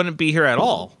Amazon, I wouldn't be here at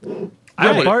all.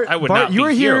 I would Bart, not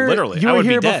be here, literally. You I were would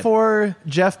here be dead. before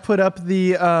Jeff put up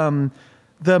the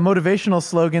motivational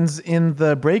slogans in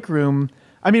the break room.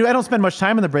 I mean, I don't spend much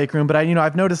time in the break room, but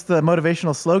I've noticed the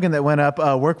motivational slogan that went up,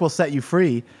 "Work will set you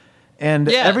free." And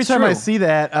every time I see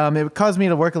that, it caused me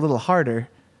to work a little harder,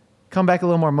 come back a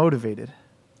little more motivated.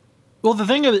 Well, the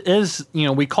thing is,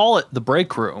 we call it the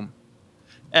break room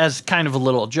as kind of a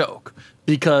little joke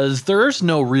because there's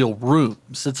no real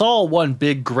rooms. It's all one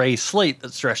big gray slate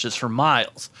that stretches for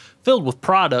miles, filled with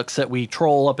products that we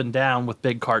troll up and down with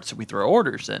big carts that we throw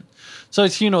orders in. So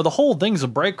it's, the whole thing's a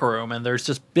break room, and there's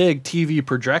just big TV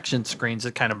projection screens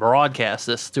that kind of broadcast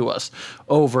this to us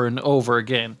over and over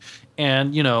again.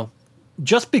 And,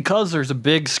 just because there's a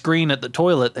big screen at the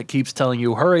toilet that keeps telling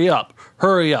you, hurry up,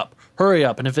 hurry up, hurry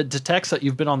up. And if it detects that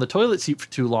you've been on the toilet seat for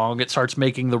too long, it starts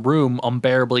making the room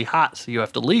unbearably hot, so you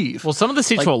have to leave. Well, some of the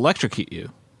seats will electrocute you.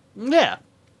 Yeah.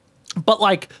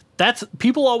 But that's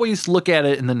people always look at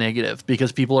it in the negative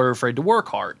because people are afraid to work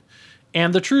hard.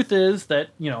 And the truth is that,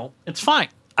 it's fine.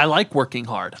 I like working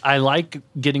hard. I like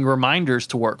getting reminders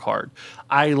to work hard.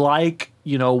 I like,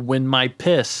 when my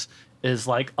piss is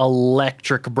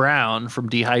electric brown from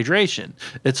dehydration.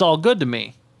 It's all good to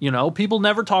me. People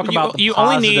never talk about the you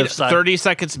positive only need side. 30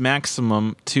 seconds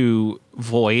maximum to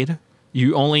void.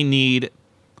 You only need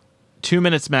 2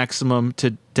 minutes maximum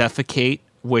to defecate,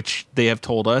 which they have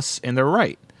told us, and they're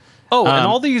right. Oh, and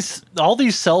all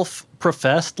these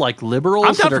self-professed liberals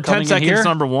I'm down that are for 10 coming in seconds here.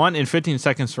 number one and 15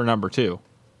 seconds for number two.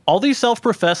 All these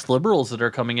self-professed liberals that are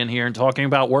coming in here and talking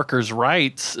about workers'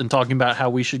 rights and talking about how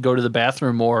we should go to the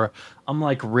bathroom more. I'm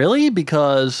like, really?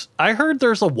 Because I heard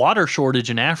there's a water shortage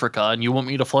in Africa, and you want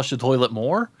me to flush the toilet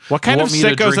more? What kind of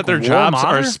sickos at their jobs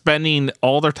are spending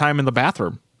all their time in the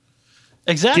bathroom?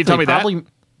 Exactly. Can you tell me probably,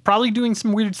 that? probably doing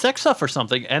some weird sex stuff or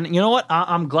something. And you know what?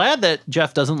 I'm glad that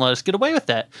Jeff doesn't let us get away with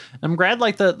that. I'm glad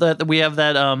like that we have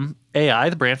that AI,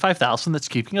 the Brand 5000, that's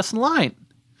keeping us in line.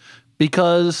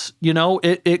 Because, you know,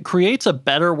 it creates a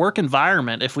better work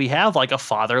environment if we have like a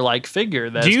father-like figure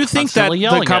that's Do you think that constantly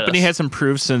yelling the company at us. has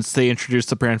improved since they introduced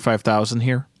the Brand 5000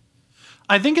 here?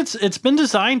 I think it's been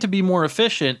designed to be more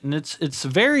efficient, and it's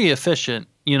very efficient,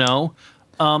 you know.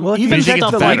 Well, if Even you check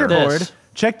stuff the like leaderboard, this.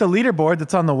 check the leaderboard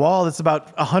that's on the wall. That's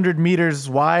about 100 meters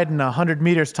wide and 100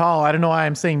 meters tall. I don't know why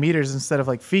I'm saying meters instead of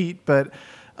like feet, but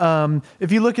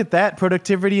if you look at that,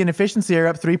 productivity and efficiency are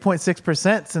up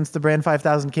 3.6% since the Brand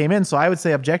 5000 came in. So I would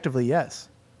say objectively, yes.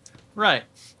 Right.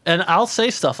 And I'll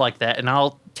say stuff like that, and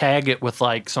I'll tag it with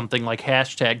like something like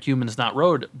hashtag humans not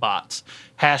robots,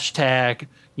 hashtag,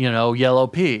 you know, yellow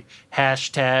pea,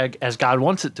 hashtag as God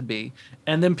wants it to be.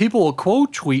 And then people will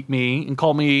quote tweet me and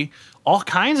call me all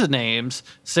kinds of names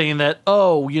saying that,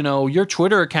 oh, you know, your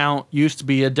Twitter account used to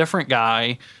be a different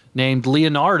guy named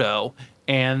Leonardo,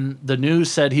 and the news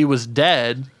said he was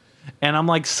dead. And I'm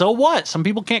like, so what? Some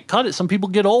people can't cut it. Some people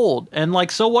get old. And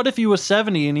like, so what if he was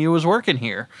 70 and he was working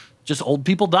here? Just old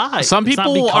people die. Some It's not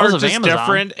people because are of just Amazon.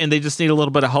 different, and they just need a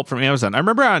little bit of help from Amazon. I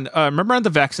remember on the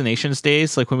vaccinations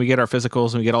days, like when we get our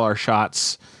physicals and we get all our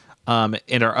shots and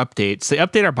our updates. They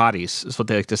update our bodies, is what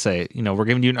they like to say. You know, we're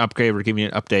giving you an upgrade. We're giving you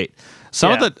an update.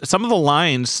 Some of the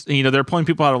lines, you know, they're pulling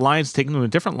people out of lines, taking them to a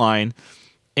different line,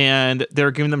 and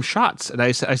they're giving them shots. And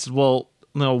I said, well,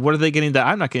 no, what are they getting that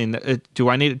I'm not getting? Do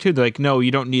I need it too? They're like, no,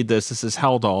 you don't need this. This is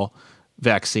Haldol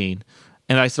vaccine.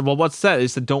 And I said, well, what's that? They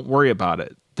said, don't worry about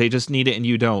it. They just need it and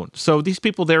you don't. So these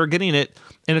people, they were getting it.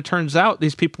 And it turns out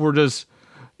these people were just,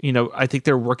 you know, I think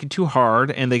they're working too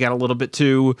hard and they got a little bit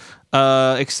too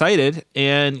excited.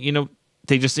 And, you know,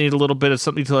 they just need a little bit of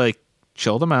something to like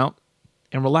chill them out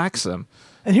and relax them.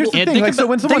 And here's the And thing, think like, so about-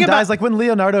 when someone think about- dies, like when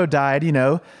Leonardo died, you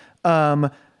know,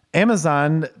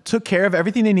 Amazon took care of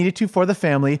everything they needed to for the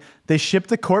family. They shipped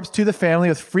the corpse to the family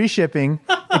with free shipping.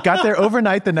 It got there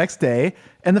overnight the next day,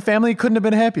 and the family couldn't have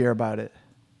been happier about it.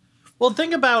 Well,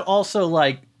 think about also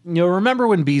like, you know, remember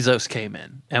when Bezos came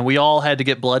in and we all had to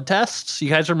get blood tests? You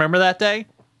guys remember that day?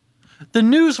 The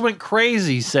news went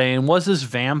crazy saying, what's this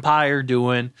vampire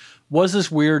doing? What's this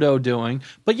weirdo doing?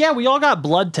 But yeah, we all got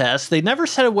blood tests. They never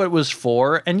said what it was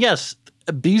for. And yes,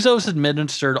 Bezos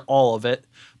administered all of it.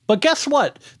 But guess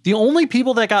what? The only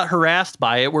people that got harassed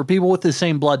by it were people with the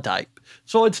same blood type.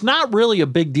 So it's not really a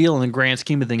big deal in the grand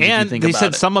scheme of things if you And think they about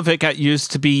said it. some of it got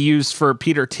used to be used for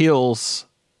Peter Thiel's,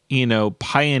 you know,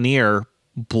 pioneer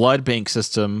blood bank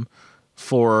system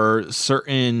for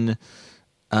certain,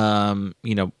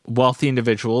 you know, wealthy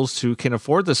individuals who can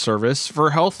afford the service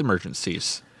for health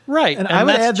emergencies. Right. And I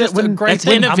would that's add that just a when- great It's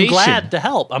thing. I'm innovation. glad to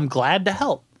help. I'm glad to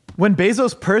help. When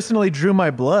Bezos personally drew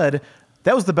my blood,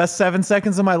 that was the best 7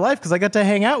 seconds of my life because I got to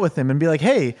hang out with him and be like,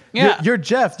 hey, Yeah. you're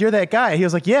Jeff, you're that guy. He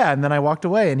was like, yeah. And then I walked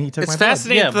away and he took It's my blood.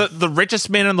 fascinating. Yeah. The richest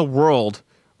man in the world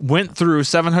went through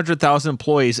 700,000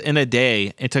 employees in a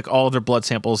day and took all of their blood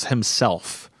samples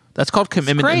himself. That's called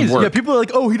commitment and crazy. work. Yeah, people are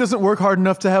like, oh, he doesn't work hard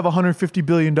enough to have $150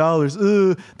 billion.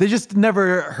 They just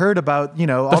never heard about, you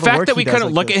know, all the the fact work that we he does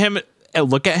couldn't like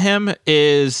look at him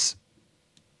is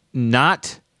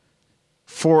not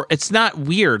for. It's not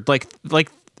weird. Like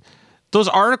those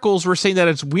articles were saying that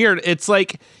it's weird. It's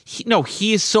like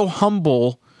he is so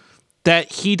humble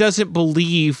that he doesn't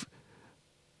believe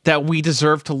that we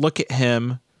deserve to look at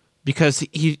him because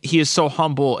he is so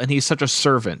humble and he's such a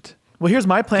servant. Well, here's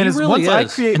my plan: He is really once I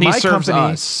is. create And he my serves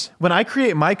company, us. when I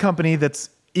create my company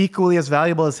that's equally as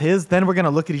valuable as his, then we're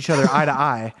gonna look at each other eye to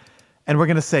eye, and we're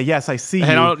gonna say, "Yes, I see you.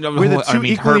 I don't know- We're the I two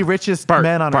mean, equally Herb- richest Bart,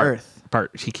 men on Bart, earth."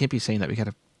 Bart, he can't be saying that. We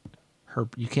gotta,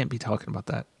 Herb. You can't be talking about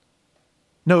that.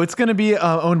 No, it's gonna be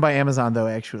owned by Amazon, though.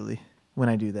 Actually, when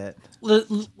I do that,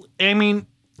 I mean,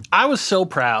 I was so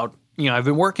proud. You know, I've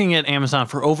been working at Amazon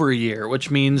for over a year,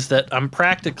 which means that I'm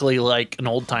practically like an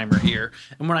old timer here.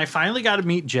 And when I finally got to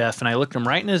meet Jeff and I looked him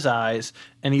right in his eyes,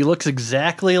 and he looks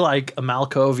exactly like a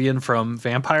Malkovian from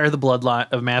Vampire the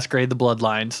Bloodline of Masquerade the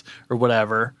Bloodlines or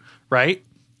whatever, right?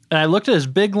 And I looked at his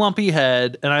big lumpy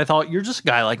head and I thought, you're just a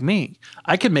guy like me.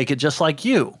 I could make it just like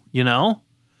you, you know?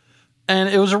 And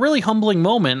it was a really humbling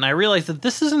moment. And I realized that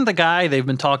this isn't the guy they've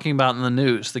been talking about in the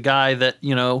news, the guy that,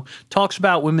 you know, talks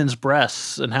about women's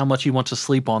breasts and how much he wants to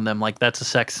sleep on them. Like that's a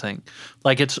sex thing.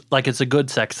 Like it's a good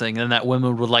sex thing and that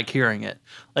women would like hearing it.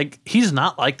 Like he's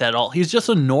not like that at all. He's just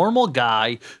a normal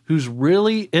guy who's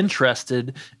really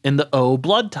interested in the O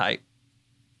blood type.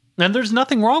 And there's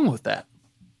nothing wrong with that.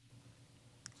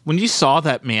 When you saw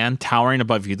that man towering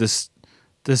above you, this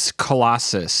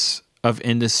colossus of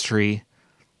industry,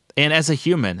 and as a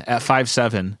human at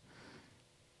 5'7",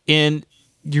 and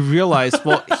you realize,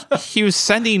 well, he was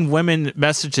sending women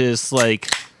messages like,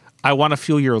 I want to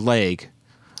feel your leg.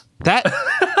 That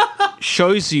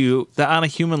shows you that on a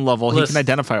human level, he can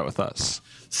identify it with us.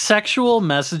 Sexual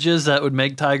messages that would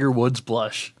make Tiger Woods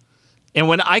blush. And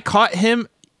when I caught him,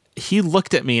 he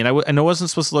looked at me, and I wasn't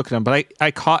supposed to look at him, but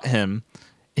I caught him.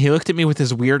 He looked at me with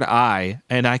his weird eye,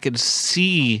 and I could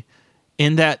see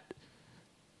in that.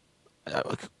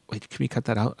 Wait, can we cut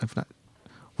that out? I've not.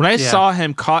 When I saw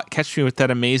him catch me with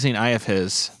that amazing eye of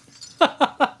his,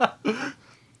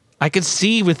 I could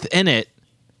see within it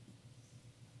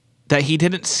that he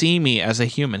didn't see me as a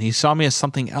human. He saw me as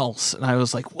something else. And I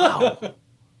was like, wow,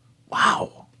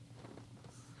 wow.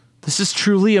 This is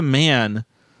truly a man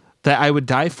that I would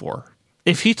die for.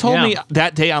 If he told me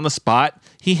that day on the spot,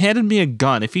 he handed me a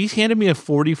gun. If he handed me a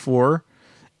 44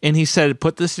 and he said,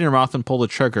 put this in your mouth and pull the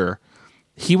trigger,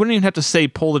 he wouldn't even have to say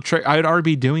pull the trigger. I would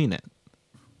already be doing it.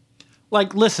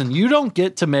 Like, listen, you don't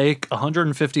get to make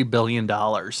 $150 billion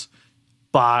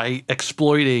by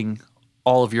exploiting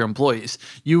all of your employees.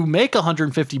 You make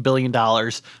 $150 billion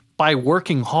by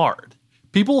working hard.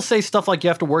 People say stuff like you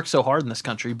have to work so hard in this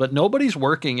country, but nobody's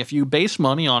working. If you base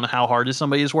money on how hard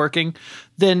somebody is working,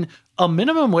 then a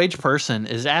minimum wage person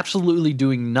is absolutely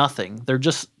doing nothing. They're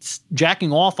just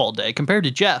jacking off all day compared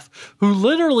to Jeff, who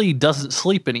literally doesn't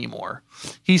sleep anymore.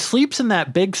 He sleeps in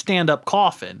that big stand-up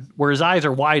coffin where his eyes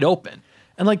are wide open.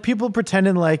 And like people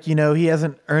pretending like, he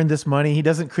hasn't earned this money. He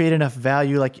doesn't create enough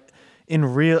value like in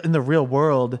the real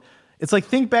world. It's like,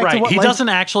 think back to what he doesn't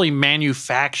actually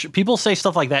manufacture. People say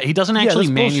stuff like that. He doesn't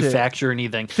actually manufacture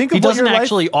anything. He doesn't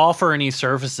actually offer any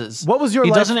services. What was your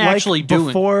life like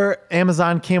before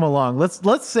Amazon came along?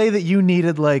 Let's say that you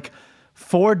needed like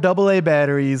 4 AA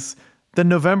batteries, the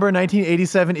November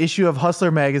 1987 issue of Hustler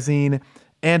magazine,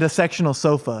 and a sectional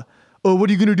sofa. Oh,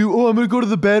 what are you going to do? Oh, I'm going to go to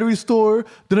the battery store.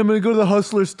 Then I'm going to go to the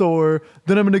Hustler store.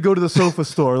 Then I'm going to go to the sofa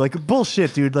store. Like,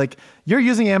 bullshit, dude. Like, you're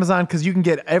using Amazon because you can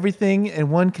get everything in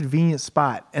one convenient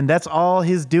spot. And that's all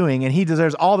he's doing. And he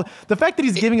deserves all the fact that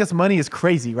he's giving us money is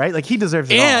crazy, right? Like, he deserves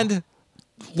it all. And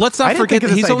let's not forget that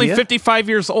he's only 55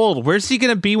 years old. Where's he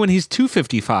going to be when he's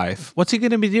 255? What's he going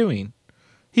to be doing?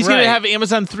 He's going to have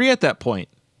Amazon 3 at that point.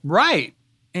 Right.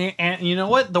 And you know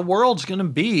what? The world's going to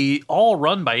be all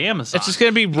run by Amazon. It's just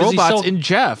going to be robots and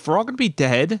Jeff. We're all going to be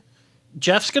dead.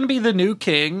 Jeff's going to be the new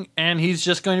king, and he's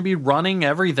just going to be running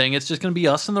everything. It's just going to be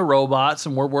us and the robots,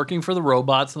 and we're working for the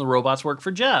robots, and the robots work for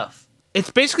Jeff. It's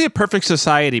basically a perfect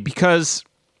society because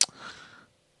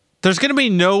there's going to be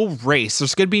no race.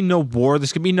 There's going to be no war.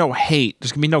 There's going to be no hate.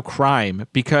 There's going to be no crime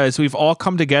because we've all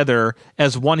come together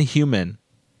as one human.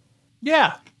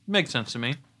 Yeah, makes sense to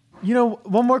me.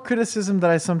 One more criticism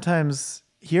that I sometimes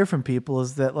hear from people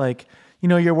is that, like,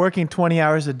 you're working 20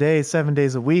 hours a day, 7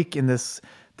 days a week in this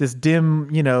dim,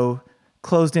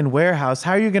 closed-in warehouse.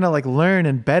 How are you going to, like, learn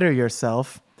and better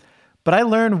yourself? But I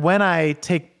learn when I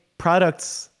take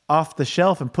products off the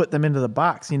shelf and put them into the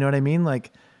box. You know what I mean? Like,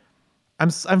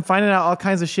 I'm finding out all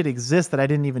kinds of shit exists that I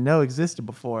didn't even know existed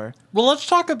before. Well, let's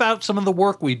talk about some of the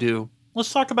work we do.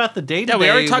 Let's talk about the day-to-day. Yeah, we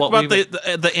already talked about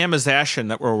the Amazation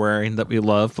that we're wearing that we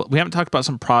love, but we haven't talked about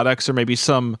some products or maybe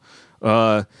some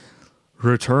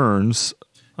returns,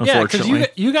 unfortunately. Yeah,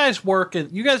 because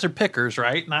you guys are pickers,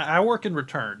 right? And I work in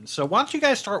returns. So why don't you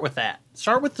guys start with that?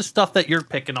 Start with the stuff that you're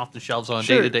picking off the shelves on a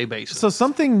day-to-day basis. So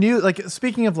something new, like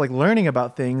speaking of like learning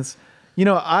about things,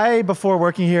 I, before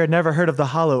working here, had never heard of the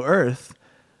Hollow Earth.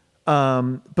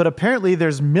 But apparently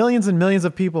there's millions and millions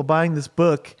of people buying this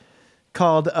book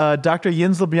called Dr.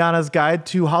 Jens Ljubljana's Guide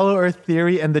to Hollow Earth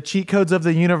Theory and the Cheat Codes of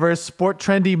the Universe, Sport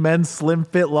Trendy Men's Slim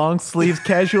Fit Long Sleeves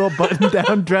Casual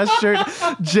Button-Down Dress Shirt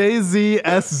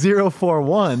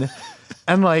JZS041.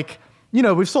 And like,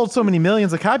 we've sold so many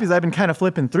millions of copies, I've been kind of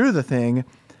flipping through the thing,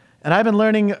 and I've been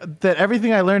learning that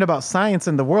everything I learned about science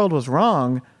and the world was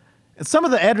wrong. And some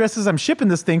of the addresses I'm shipping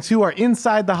this thing to are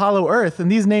inside the Hollow Earth, and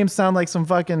these names sound like some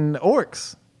fucking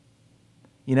orcs.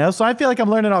 So I feel like I'm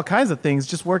learning all kinds of things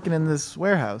just working in this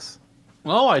warehouse.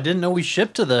 Oh, I didn't know we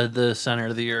shipped to the center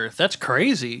of the earth. That's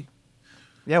crazy.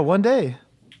 Yeah, one day.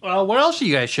 Well, what else are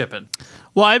you guys shipping?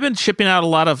 Well, I've been shipping out a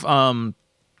lot of, a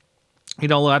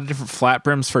lot of different flat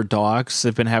brims for dogs.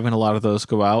 I've been having a lot of those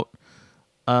go out.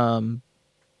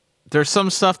 There's some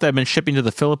stuff that I've been shipping to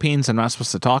the Philippines I'm not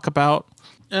supposed to talk about.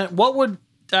 What would...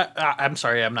 I'm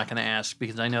sorry, I'm not going to ask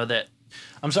because I know that...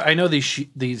 I'm sorry, I know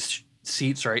these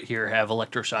seats right here have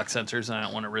electroshock sensors, and I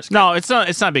don't want to risk it. No, it's not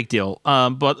a big deal.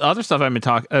 But other stuff I've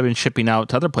been shipping out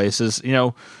to other places.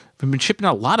 We've been shipping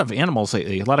out a lot of animals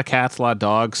lately. A lot of cats, a lot of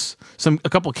dogs. A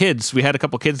couple kids. We had a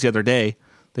couple kids the other day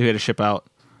that we had to ship out.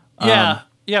 Yeah,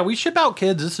 we ship out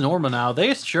kids. It's normal now. They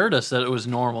assured us that it was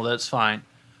normal. That's fine.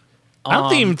 I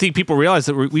don't even think people realize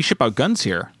that we ship out guns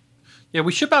here. Yeah,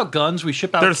 we ship out guns. We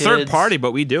ship out They're kids. third party,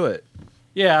 but we do it.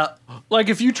 Yeah, like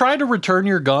if you try to return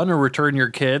your gun or return your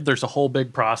kid, there's a whole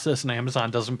big process, and Amazon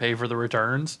doesn't pay for the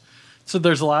returns. So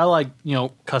there's a lot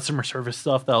of customer service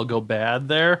stuff that'll go bad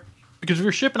there. Because if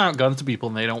you're shipping out guns to people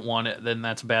and they don't want it, then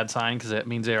that's a bad sign because it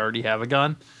means they already have a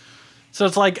gun. So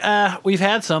it's like, we've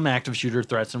had some active shooter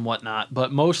threats and whatnot,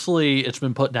 but mostly it's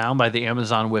been put down by the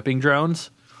Amazon whipping drones.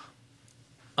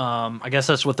 I guess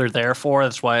that's what they're there for.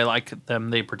 That's why I like them.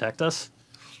 They protect us.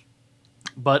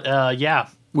 But yeah,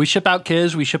 we ship out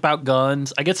kids. We ship out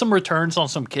guns. I get some returns on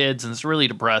some kids, and it's really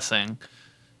depressing.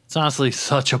 It's honestly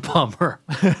such a bummer.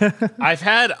 I've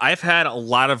had a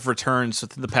lot of returns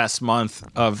within the past month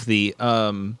of the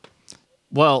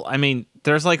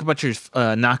there's like a bunch of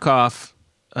knockoff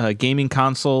gaming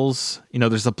consoles.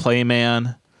 There's the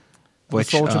Playman, The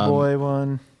Soldier Boy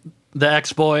one. The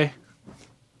X-Boy.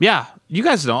 Yeah, you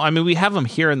guys know. I mean, we have them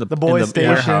here in the Boy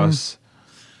Station. warehouse.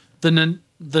 The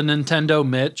Nintendo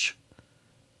Mitch.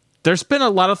 There's been a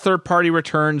lot of third-party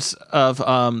returns of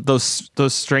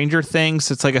those Stranger Things.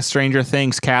 It's like a Stranger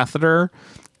Things catheter,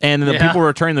 and the people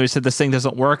returning them. They said this thing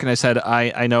doesn't work, and I said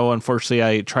I know. Unfortunately,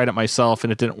 I tried it myself,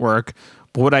 and it didn't work.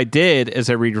 But what I did is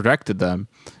I redirected them,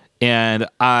 and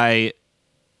I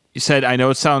said I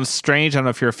know it sounds strange. I don't know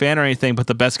if you're a fan or anything, but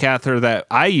the best catheter that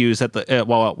I use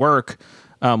while at work,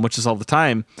 which is all the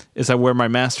time, is I wear my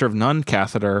Master of None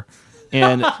catheter.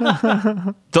 And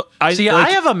I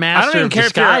have a Master of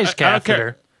Disguise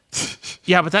catheter.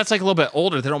 Yeah, but that's like a little bit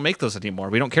older. They don't make those anymore.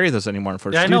 We don't carry those anymore,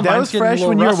 unfortunately. Yeah, I know, Dude, that mine's was fresh getting a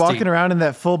when you little were rusty. walking around in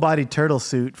that full body turtle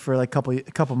suit for like a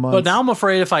couple months. But now I'm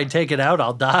afraid if I take it out,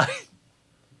 I'll die.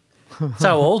 That's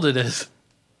how old it is.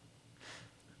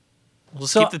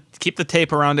 So keep the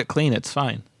tape around it clean. It's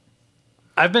fine.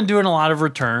 I've been doing a lot of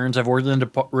returns. I've worked in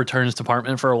the returns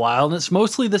department for a while, and it's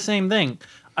mostly the same thing.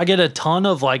 I get a ton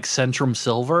of like Centrum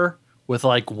Silver with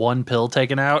like one pill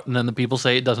taken out, and then the people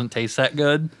say it doesn't taste that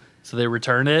good, so they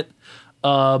return it.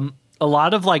 A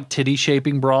lot of like titty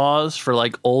shaping bras for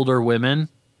like older women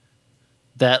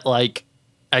that like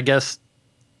I guess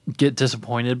get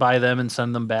disappointed by them and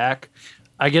send them back.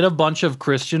 I get a bunch of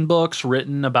Christian books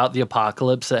written about the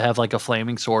apocalypse that have like a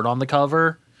flaming sword on the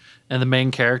cover, and the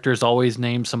main character is always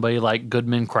named somebody like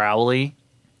Goodman Crowley.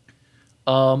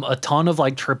 A ton of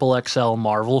like XXL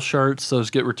Marvel shirts; those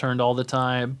get returned all the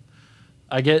time.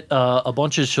 I get a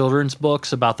bunch of children's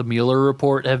books about the Mueller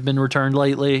report have been returned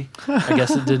lately. I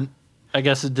guess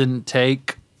it didn't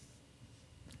take.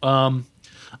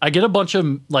 I get a bunch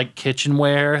of like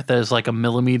kitchenware that is like a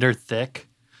millimeter thick.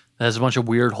 That has a bunch of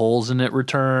weird holes in it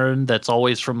returned. That's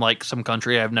always from like some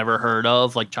country I've never heard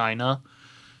of, like China.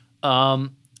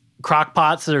 Crock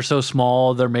pots that are so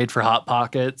small they're made for Hot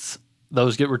Pockets.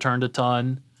 Those get returned a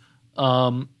ton.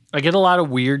 I get a lot of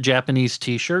weird Japanese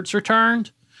T-shirts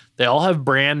returned. They all have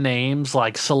brand names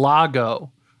like Salago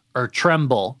or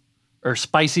Tremble or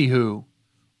Spicy Who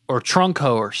or Trunk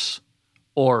Horse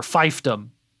or Fiefdom.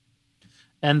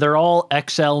 And they're all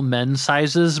XL men's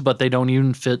sizes, but they don't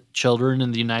even fit children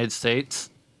in the United States.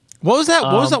 What was that?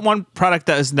 What was that one product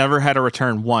that has never had a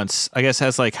return once? I guess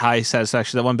has like high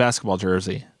satisfaction. That one basketball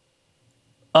jersey.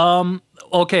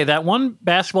 Okay, that one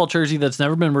basketball jersey that's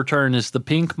never been returned is the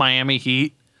pink Miami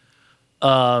Heat.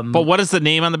 But what does the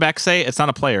name on the back say? It's not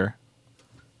a player.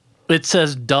 It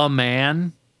says "Duh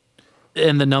Man,"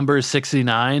 and the number is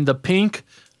 69. The pink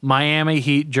Miami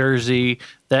Heat jersey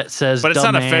that says, but it's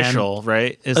 "Duh not Man." official,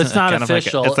 right? Isn't It's not kind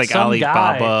official. Of like, it's like Some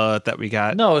Alibaba that we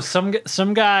got. No, some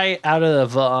guy out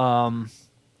of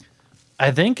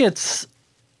I think it's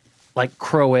like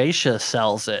Croatia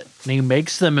sells it, and he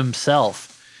makes them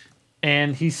himself,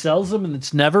 and he sells them, and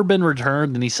it's never been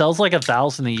returned, and he sells like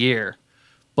 1,000 a year.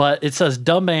 But it says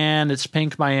 "Dumb Man." It's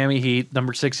pink Miami Heat,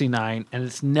 number 69, and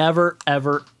it's never,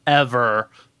 ever, ever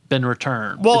been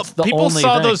returned. Well, It's the people only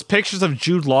saw thing. those pictures of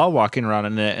Jude Law walking around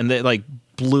in it, and they like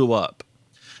blew up.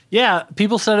 Yeah,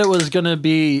 people said it was going to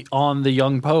be on the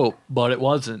Young Pope, but it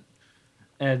wasn't.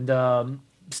 And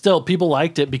still, people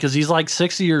liked it because he's like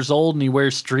 60 years old and he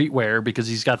wears streetwear because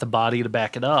he's got the body to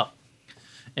back it up.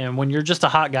 And when you're just a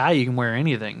hot guy, you can wear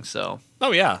anything. So,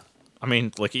 Oh yeah, I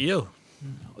mean, look at you.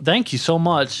 thank you so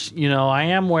much. I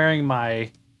am wearing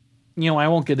my, I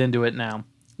won't get into it now.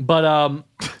 But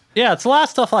yeah, it's a lot of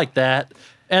stuff like that.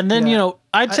 And then, Yeah.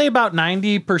 I'd say about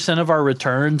 90% of our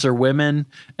returns are women,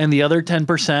 and the other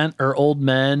 10% are old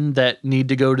men that need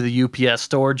to go to the UPS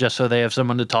store just so they have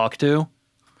someone to talk to.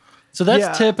 So that's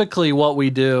Yeah. typically what we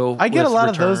do. I get a with lot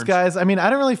of those returns. guys. I mean, I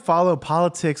don't really follow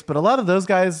politics, but a lot of those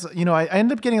guys, I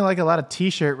end up getting like a lot of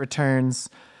T-shirt returns.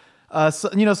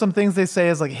 Some things they say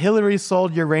is like Hillary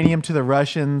sold uranium to the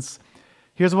Russians.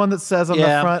 Here's one that says on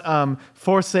Yeah. the front,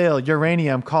 for sale,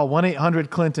 uranium, call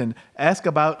 1-800-CLINTON. Ask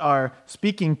about our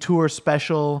speaking tour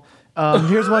special.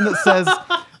 Here's one that says,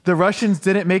 the Russians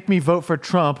didn't make me vote for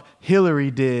Trump.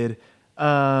 Hillary did.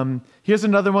 Here's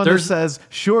another one that says,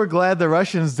 sure glad the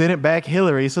Russians didn't back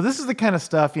Hillary. So this is the kind of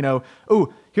stuff,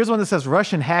 Ooh, here's one that says,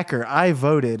 Russian hacker, I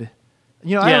voted. I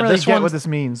don't really get what this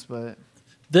means, but...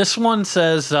 This one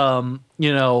says,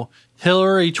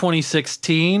 Hillary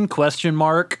 2016, ?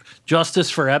 Justice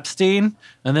for Epstein,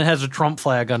 and then has a Trump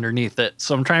flag underneath it.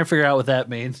 So I'm trying to figure out what that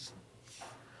means.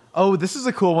 Oh, this is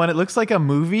a cool one. It looks like a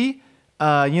movie,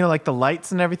 like the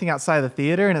lights and everything outside the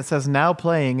theater, and it says now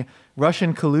playing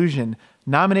Russian collusion,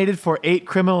 nominated for 8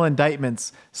 criminal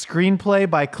indictments, screenplay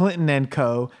by Clinton and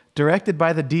Co., directed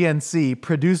by the DNC,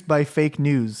 produced by Fake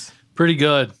News. Pretty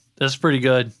good. That's pretty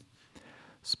good.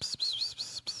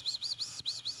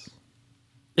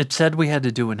 It said we had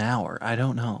to do an hour. I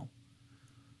don't know.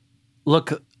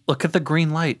 Look at the green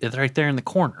light. It's right there in the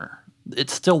corner.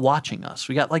 It's still watching us.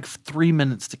 We got like 3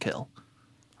 minutes to kill.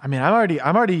 I mean,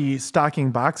 I'm already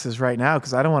stocking boxes right now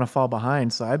because I don't want to fall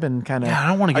behind. So I've been kind of... Yeah, I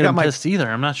don't want to get pissed either.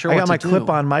 I'm not sure what to do. I got my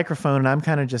clip-on microphone, and I'm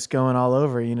kind of just going all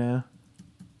over,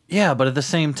 Yeah, but at the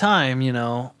same time,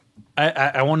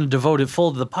 I want to devote it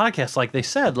full to the podcast, like they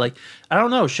said. Like, I don't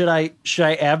know, should I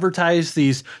advertise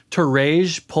these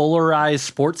Terrage polarized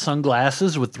sports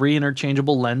sunglasses with 3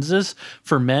 interchangeable lenses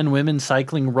for men, women,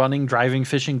 cycling, running, driving,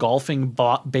 fishing, golfing,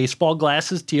 baseball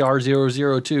glasses,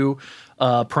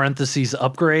 TR002, parentheses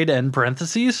upgrade, end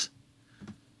parentheses?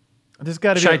 There's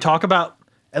got to be. Should I talk about?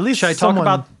 At least should I talk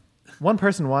about? One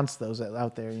person wants those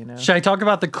out there, Should I talk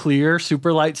about the clear,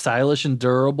 super light, stylish, and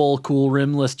durable, cool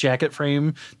rimless jacket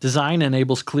frame design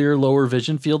enables clear, lower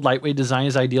vision field. Lightweight design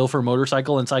is ideal for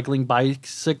motorcycle and cycling,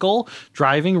 bicycle,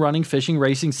 driving, running, fishing,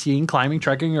 racing, skiing, climbing,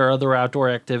 trekking, or other outdoor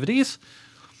activities.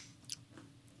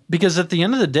 Because at the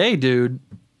end of the day, dude,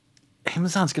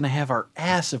 Amazon's going to have our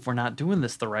ass if we're not doing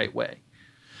this the right way.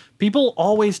 People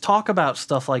always talk about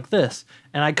stuff like this.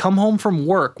 And I come home from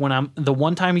work when I'm the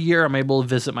one time a year I'm able to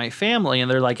visit my family,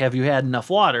 and they're like, have you had enough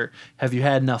water? Have you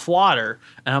had enough water?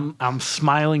 And I'm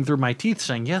smiling through my teeth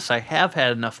saying, yes, I have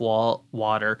had enough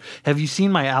water. Have you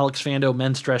seen my Alex Fando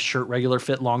men's dress shirt, regular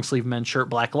fit, long sleeve men's shirt,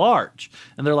 black large?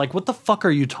 And they're like, what the fuck are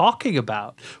you talking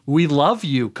about? We love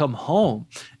you. Come home.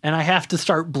 And I have to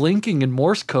start blinking in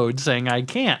Morse code saying I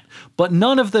can't. But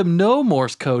none of them know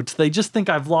Morse codes. They just think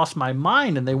I've lost my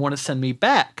mind and they want to send me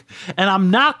back. And I'm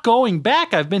not going back.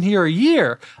 I've been here a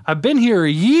year. Do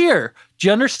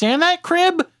you understand that,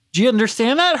 Crib? Do you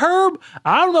understand that, Herb?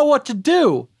 I don't know what to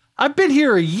do. I've been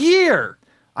here a year.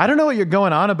 I don't know what you're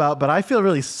going on about, but I feel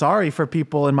really sorry for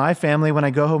people in my family when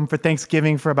I go home for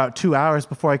Thanksgiving for about 2 hours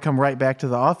before I come right back to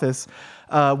the office.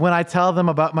 When I tell them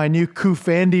about my new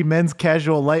Kufandi men's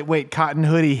casual lightweight cotton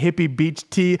hoodie, hippie beach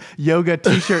tee, yoga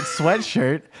t-shirt,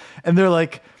 sweatshirt, and they're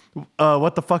like,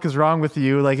 what the fuck is wrong with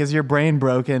you? Like, is your brain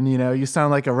broken? You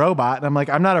sound like a robot. And I'm like,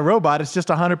 I'm not a robot. It's just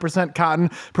 100% cotton,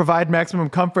 provide maximum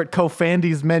comfort.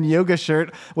 Kofandi's men yoga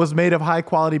shirt was made of high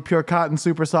quality, pure cotton,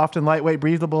 super soft and lightweight,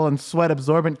 breathable and sweat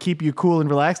absorbent, keep you cool and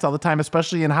relaxed all the time,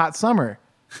 especially in hot summer.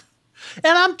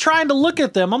 And I'm trying to look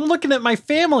at them. I'm looking at my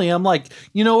family. I'm like,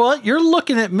 you know what? You're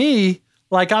looking at me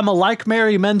like I'm a Like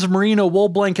Mary men's merino wool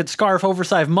blanket scarf,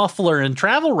 oversized muffler, and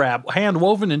travel wrap, hand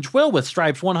woven in twill with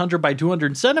stripes 100 by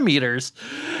 200 centimeters.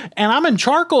 And I'm in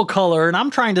charcoal color, and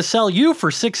I'm trying to sell you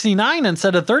for $69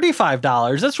 instead of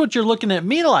 $35. That's what you're looking at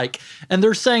me like. And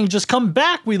they're saying, just come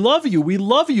back. We love you. We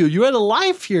love you. You had a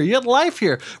life here. You had life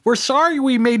here. We're sorry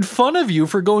we made fun of you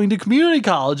for going to community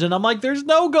college. And I'm like, there's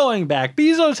no going back.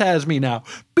 Bezos has me now.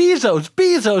 Bezos,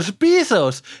 Bezos,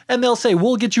 Bezos. And they'll say,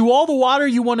 we'll get you all the water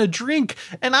you want to drink.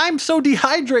 And I'm so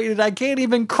dehydrated, I can't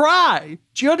even cry.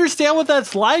 Do you understand what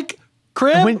that's like,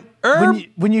 Crib?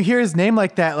 When you hear his name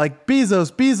like that, like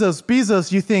Bezos, Bezos,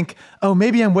 Bezos, you think, oh,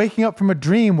 maybe I'm waking up from a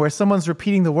dream where someone's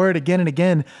repeating the word again and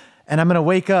again, and I'm going to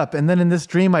wake up. And then in this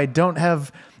dream, I don't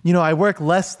have... I work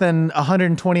less than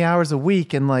 120 hours a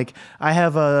week, and like I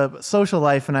have a social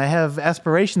life and I have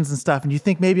aspirations and stuff. And you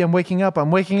think maybe I'm waking up,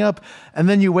 and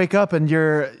then you wake up and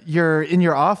you're in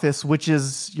your office, which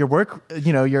is your work,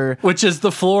 which is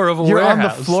the floor of a warehouse. You're on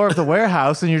the floor of the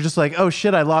warehouse, and you're just like, oh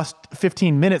shit, I lost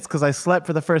 15 minutes because I slept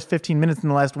for the first 15 minutes in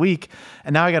the last week,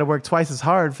 and now I got to work twice as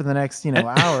hard for the next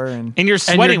hour. And you're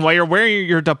sweating while you're wearing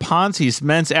your DePonzi's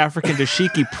men's African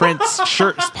dashiki prints,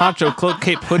 shirts, poncho, cloak,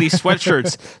 cape, hoodie,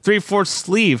 sweatshirts. 3/4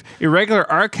 sleeve, irregular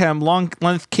Arkham long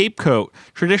length cape coat,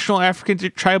 traditional African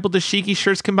tribal dashiki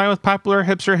shirts combined with popular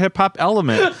hipster hip hop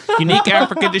element. Unique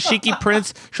African dashiki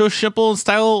prints show simple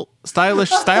and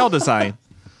stylish style design.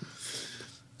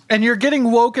 And you're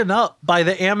getting woken up by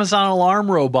the Amazon alarm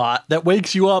robot that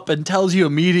wakes you up and tells you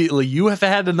immediately you have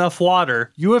had enough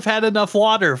water. You have had enough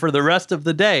water for the rest of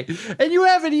the day. And you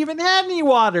haven't even had any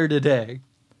water today.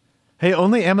 Hey,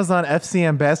 only Amazon FC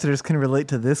ambassadors can relate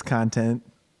to this content.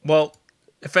 Well,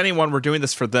 if anyone, we're doing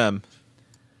this for them.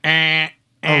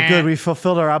 Oh, good. We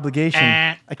fulfilled our obligation.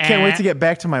 I can't wait to get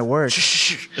back to my work.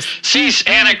 Cease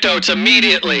anecdotes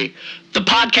immediately. The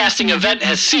podcasting event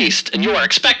has ceased, and you are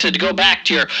expected to go back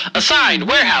to your assigned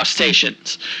warehouse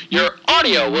stations. Your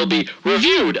audio will be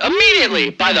reviewed immediately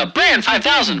by the Brand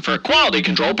 5000 for quality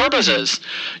control purposes.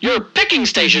 Your picking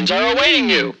stations are awaiting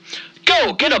you.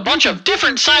 Go get a bunch of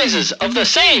different sizes of the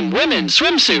same women's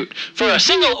swimsuit for a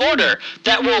single order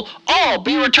that will all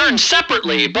be returned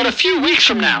separately but a few weeks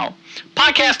from now.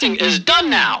 Podcasting is done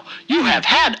now. You have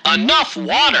had enough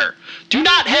water. Do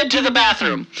not head to the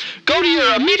bathroom. Go to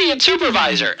your immediate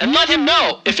supervisor and let him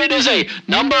know if it is a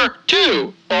number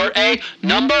 2 or a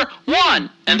number 1,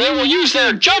 and they will use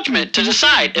their judgment to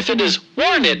decide if it is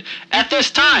warranted at this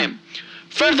time.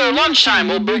 Further lunchtime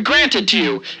will be granted to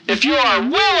you if you are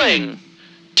willing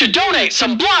to donate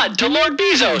some blood to Lord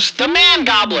Bezos, the Man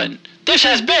Goblin. This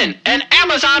has been an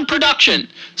Amazon production.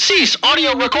 Cease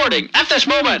audio recording at this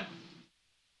moment.